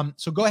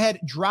 So go ahead,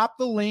 drop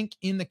the link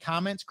in the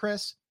comments,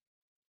 Chris.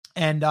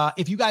 And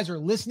if you guys are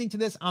listening to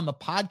this on the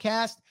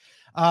podcast,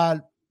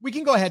 we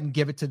can go ahead and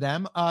give it to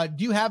them.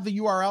 Do you have the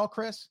URL,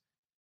 Chris?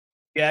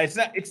 Yeah, it's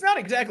not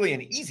exactly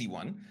an easy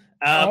one.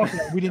 Okay.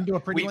 We didn't do a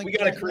pretty link. We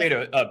got to create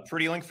a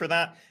pretty link for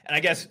that. And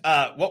I guess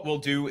what we'll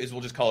do is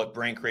we'll just call it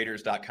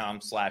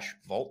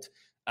brandcreators.com/vault.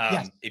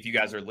 Yes. If you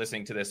guys are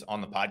listening to this on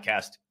the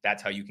podcast,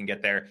 that's how you can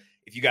get there.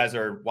 If you guys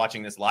are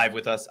watching this live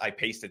with us, I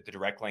pasted the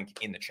direct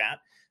link in the chat.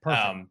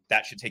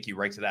 That should take you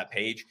right to that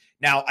page.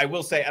 Now, I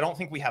will say, I don't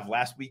think we have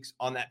last week's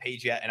on that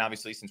page yet. And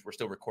obviously, since we're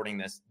still recording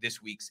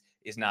this week's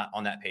is not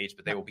on that page,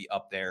 but they will be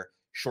up there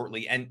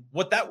shortly. And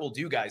what that will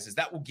do, guys, is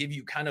that will give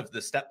you kind of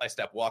the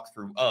step-by-step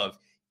walkthrough of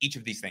each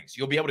of these things.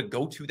 You'll be able to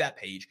go to that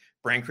page,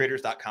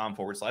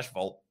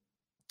 brandcreators.com/vault,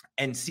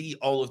 and see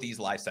all of these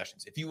live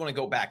sessions. If you want to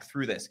go back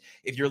through this,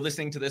 if you're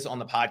listening to this on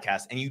the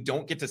podcast and you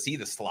don't get to see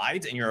the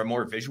slides and you're a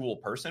more visual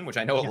person, which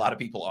I know a lot of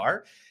people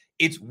are,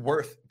 it's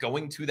worth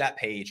going to that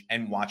page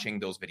and watching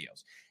those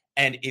videos.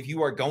 And if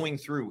you are going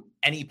through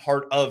any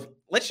part of,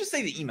 let's just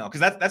say the email,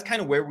 because that's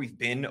kind of where we've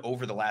been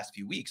over the last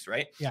few weeks,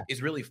 right? Yeah.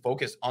 Is really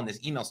focused on this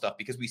email stuff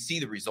because we see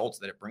the results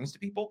that it brings to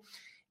people.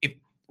 If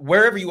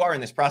wherever you are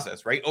in this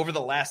process, right? Over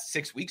the last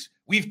 6 weeks,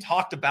 we've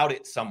talked about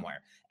it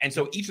somewhere. And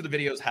so each of the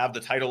videos have the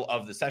title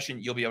of the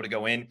session. You'll be able to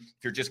go in.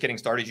 If you're just getting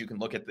started, you can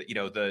look at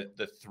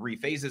the 3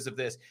 phases of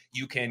this.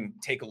 You can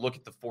take a look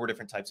at the 4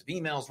 different types of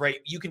emails, right?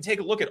 You can take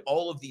a look at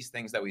all of these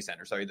things that we send,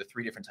 the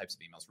 3 different types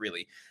of emails,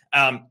 really.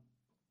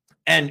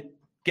 And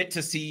get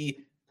to see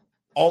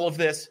all of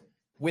this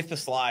with the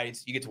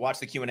slides. You get to watch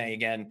the Q&A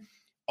again,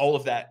 all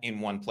of that in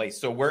one place.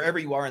 So wherever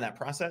you are in that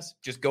process,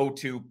 just go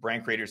to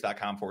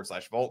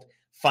brandcreators.com/vault,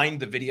 find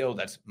the video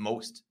that's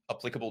most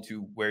applicable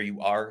to where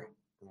you are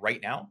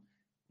right now,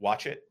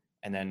 watch it.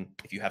 And then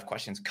if you have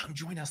questions, come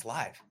join us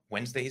live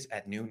Wednesdays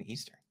at noon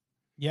Eastern.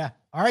 Yeah.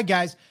 All right,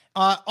 guys.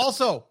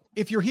 Also,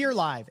 if you're here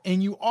live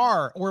and you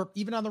are, or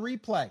even on the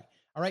replay,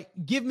 all right,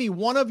 give me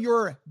one of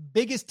your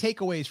biggest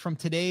takeaways from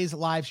today's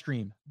live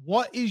stream.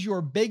 What is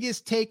your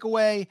biggest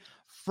takeaway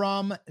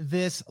from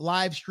this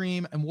live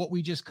stream and what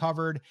we just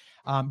covered?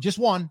 Just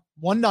one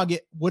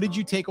nugget. What did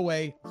you take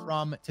away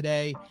from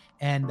today?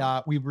 And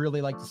we'd really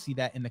like to see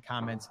that in the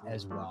comments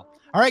as well.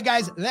 All right,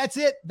 guys, that's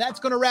it. That's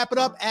going to wrap it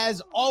up. As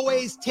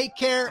always, take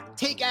care,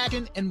 take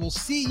action, and we'll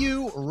see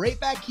you right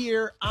back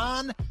here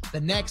on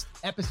the next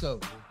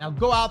episode. Now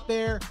go out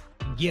there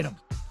and get them.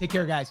 Take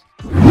care, guys.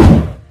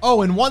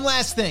 Oh, and one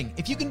last thing.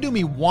 If you can do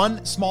me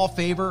one small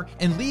favor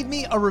and leave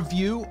me a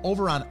review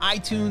over on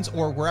iTunes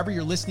or wherever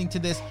you're listening to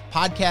this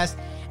podcast,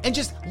 and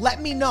just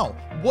let me know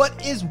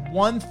what is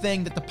one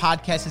thing that the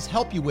podcast has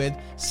helped you with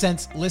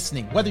since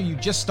listening, whether you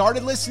just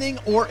started listening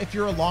or if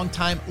you're a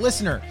longtime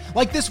listener.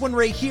 Like this one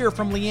right here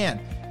from Leanne.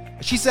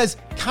 She says,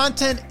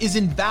 content is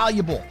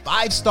invaluable,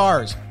 5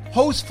 stars.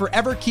 Host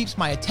forever keeps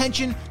my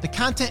attention. The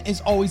content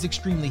is always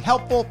extremely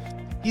helpful.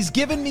 He's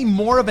given me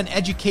more of an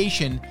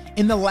education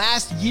in the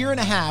last year and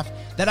a half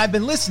that I've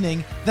been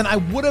listening than I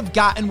would have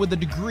gotten with a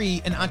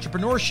degree in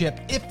entrepreneurship,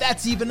 if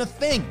that's even a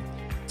thing.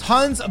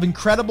 Tons of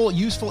incredible,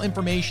 useful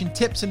information,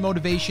 tips, and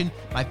motivation.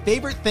 My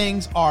favorite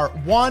things are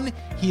 1,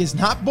 he is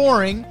not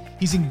boring.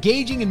 He's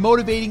engaging and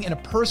motivating in a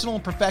personal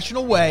and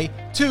professional way.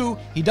 2,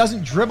 he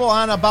doesn't dribble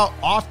on about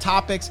off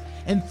topics.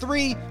 And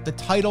 3, the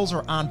titles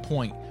are on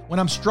point. When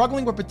I'm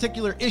struggling with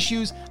particular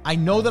issues, I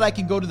know that I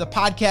can go to the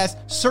podcast,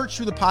 search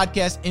through the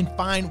podcast, and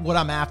find what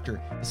I'm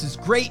after. This is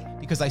great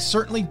because I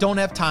certainly don't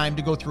have time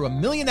to go through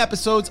 1 million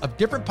episodes of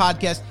different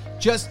podcasts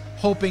just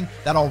hoping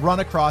that I'll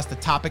run across the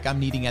topic I'm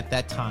needing at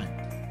that time.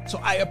 So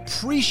I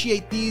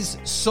appreciate these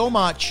so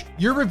much.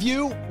 Your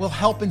review will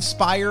help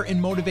inspire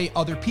and motivate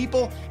other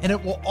people, and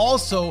it will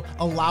also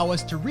allow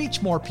us to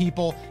reach more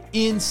people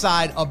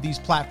inside of these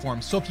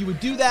platforms. So if you would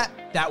do that,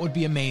 that would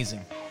be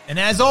amazing. And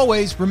as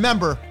always,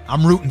 remember,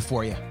 I'm rooting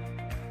for you.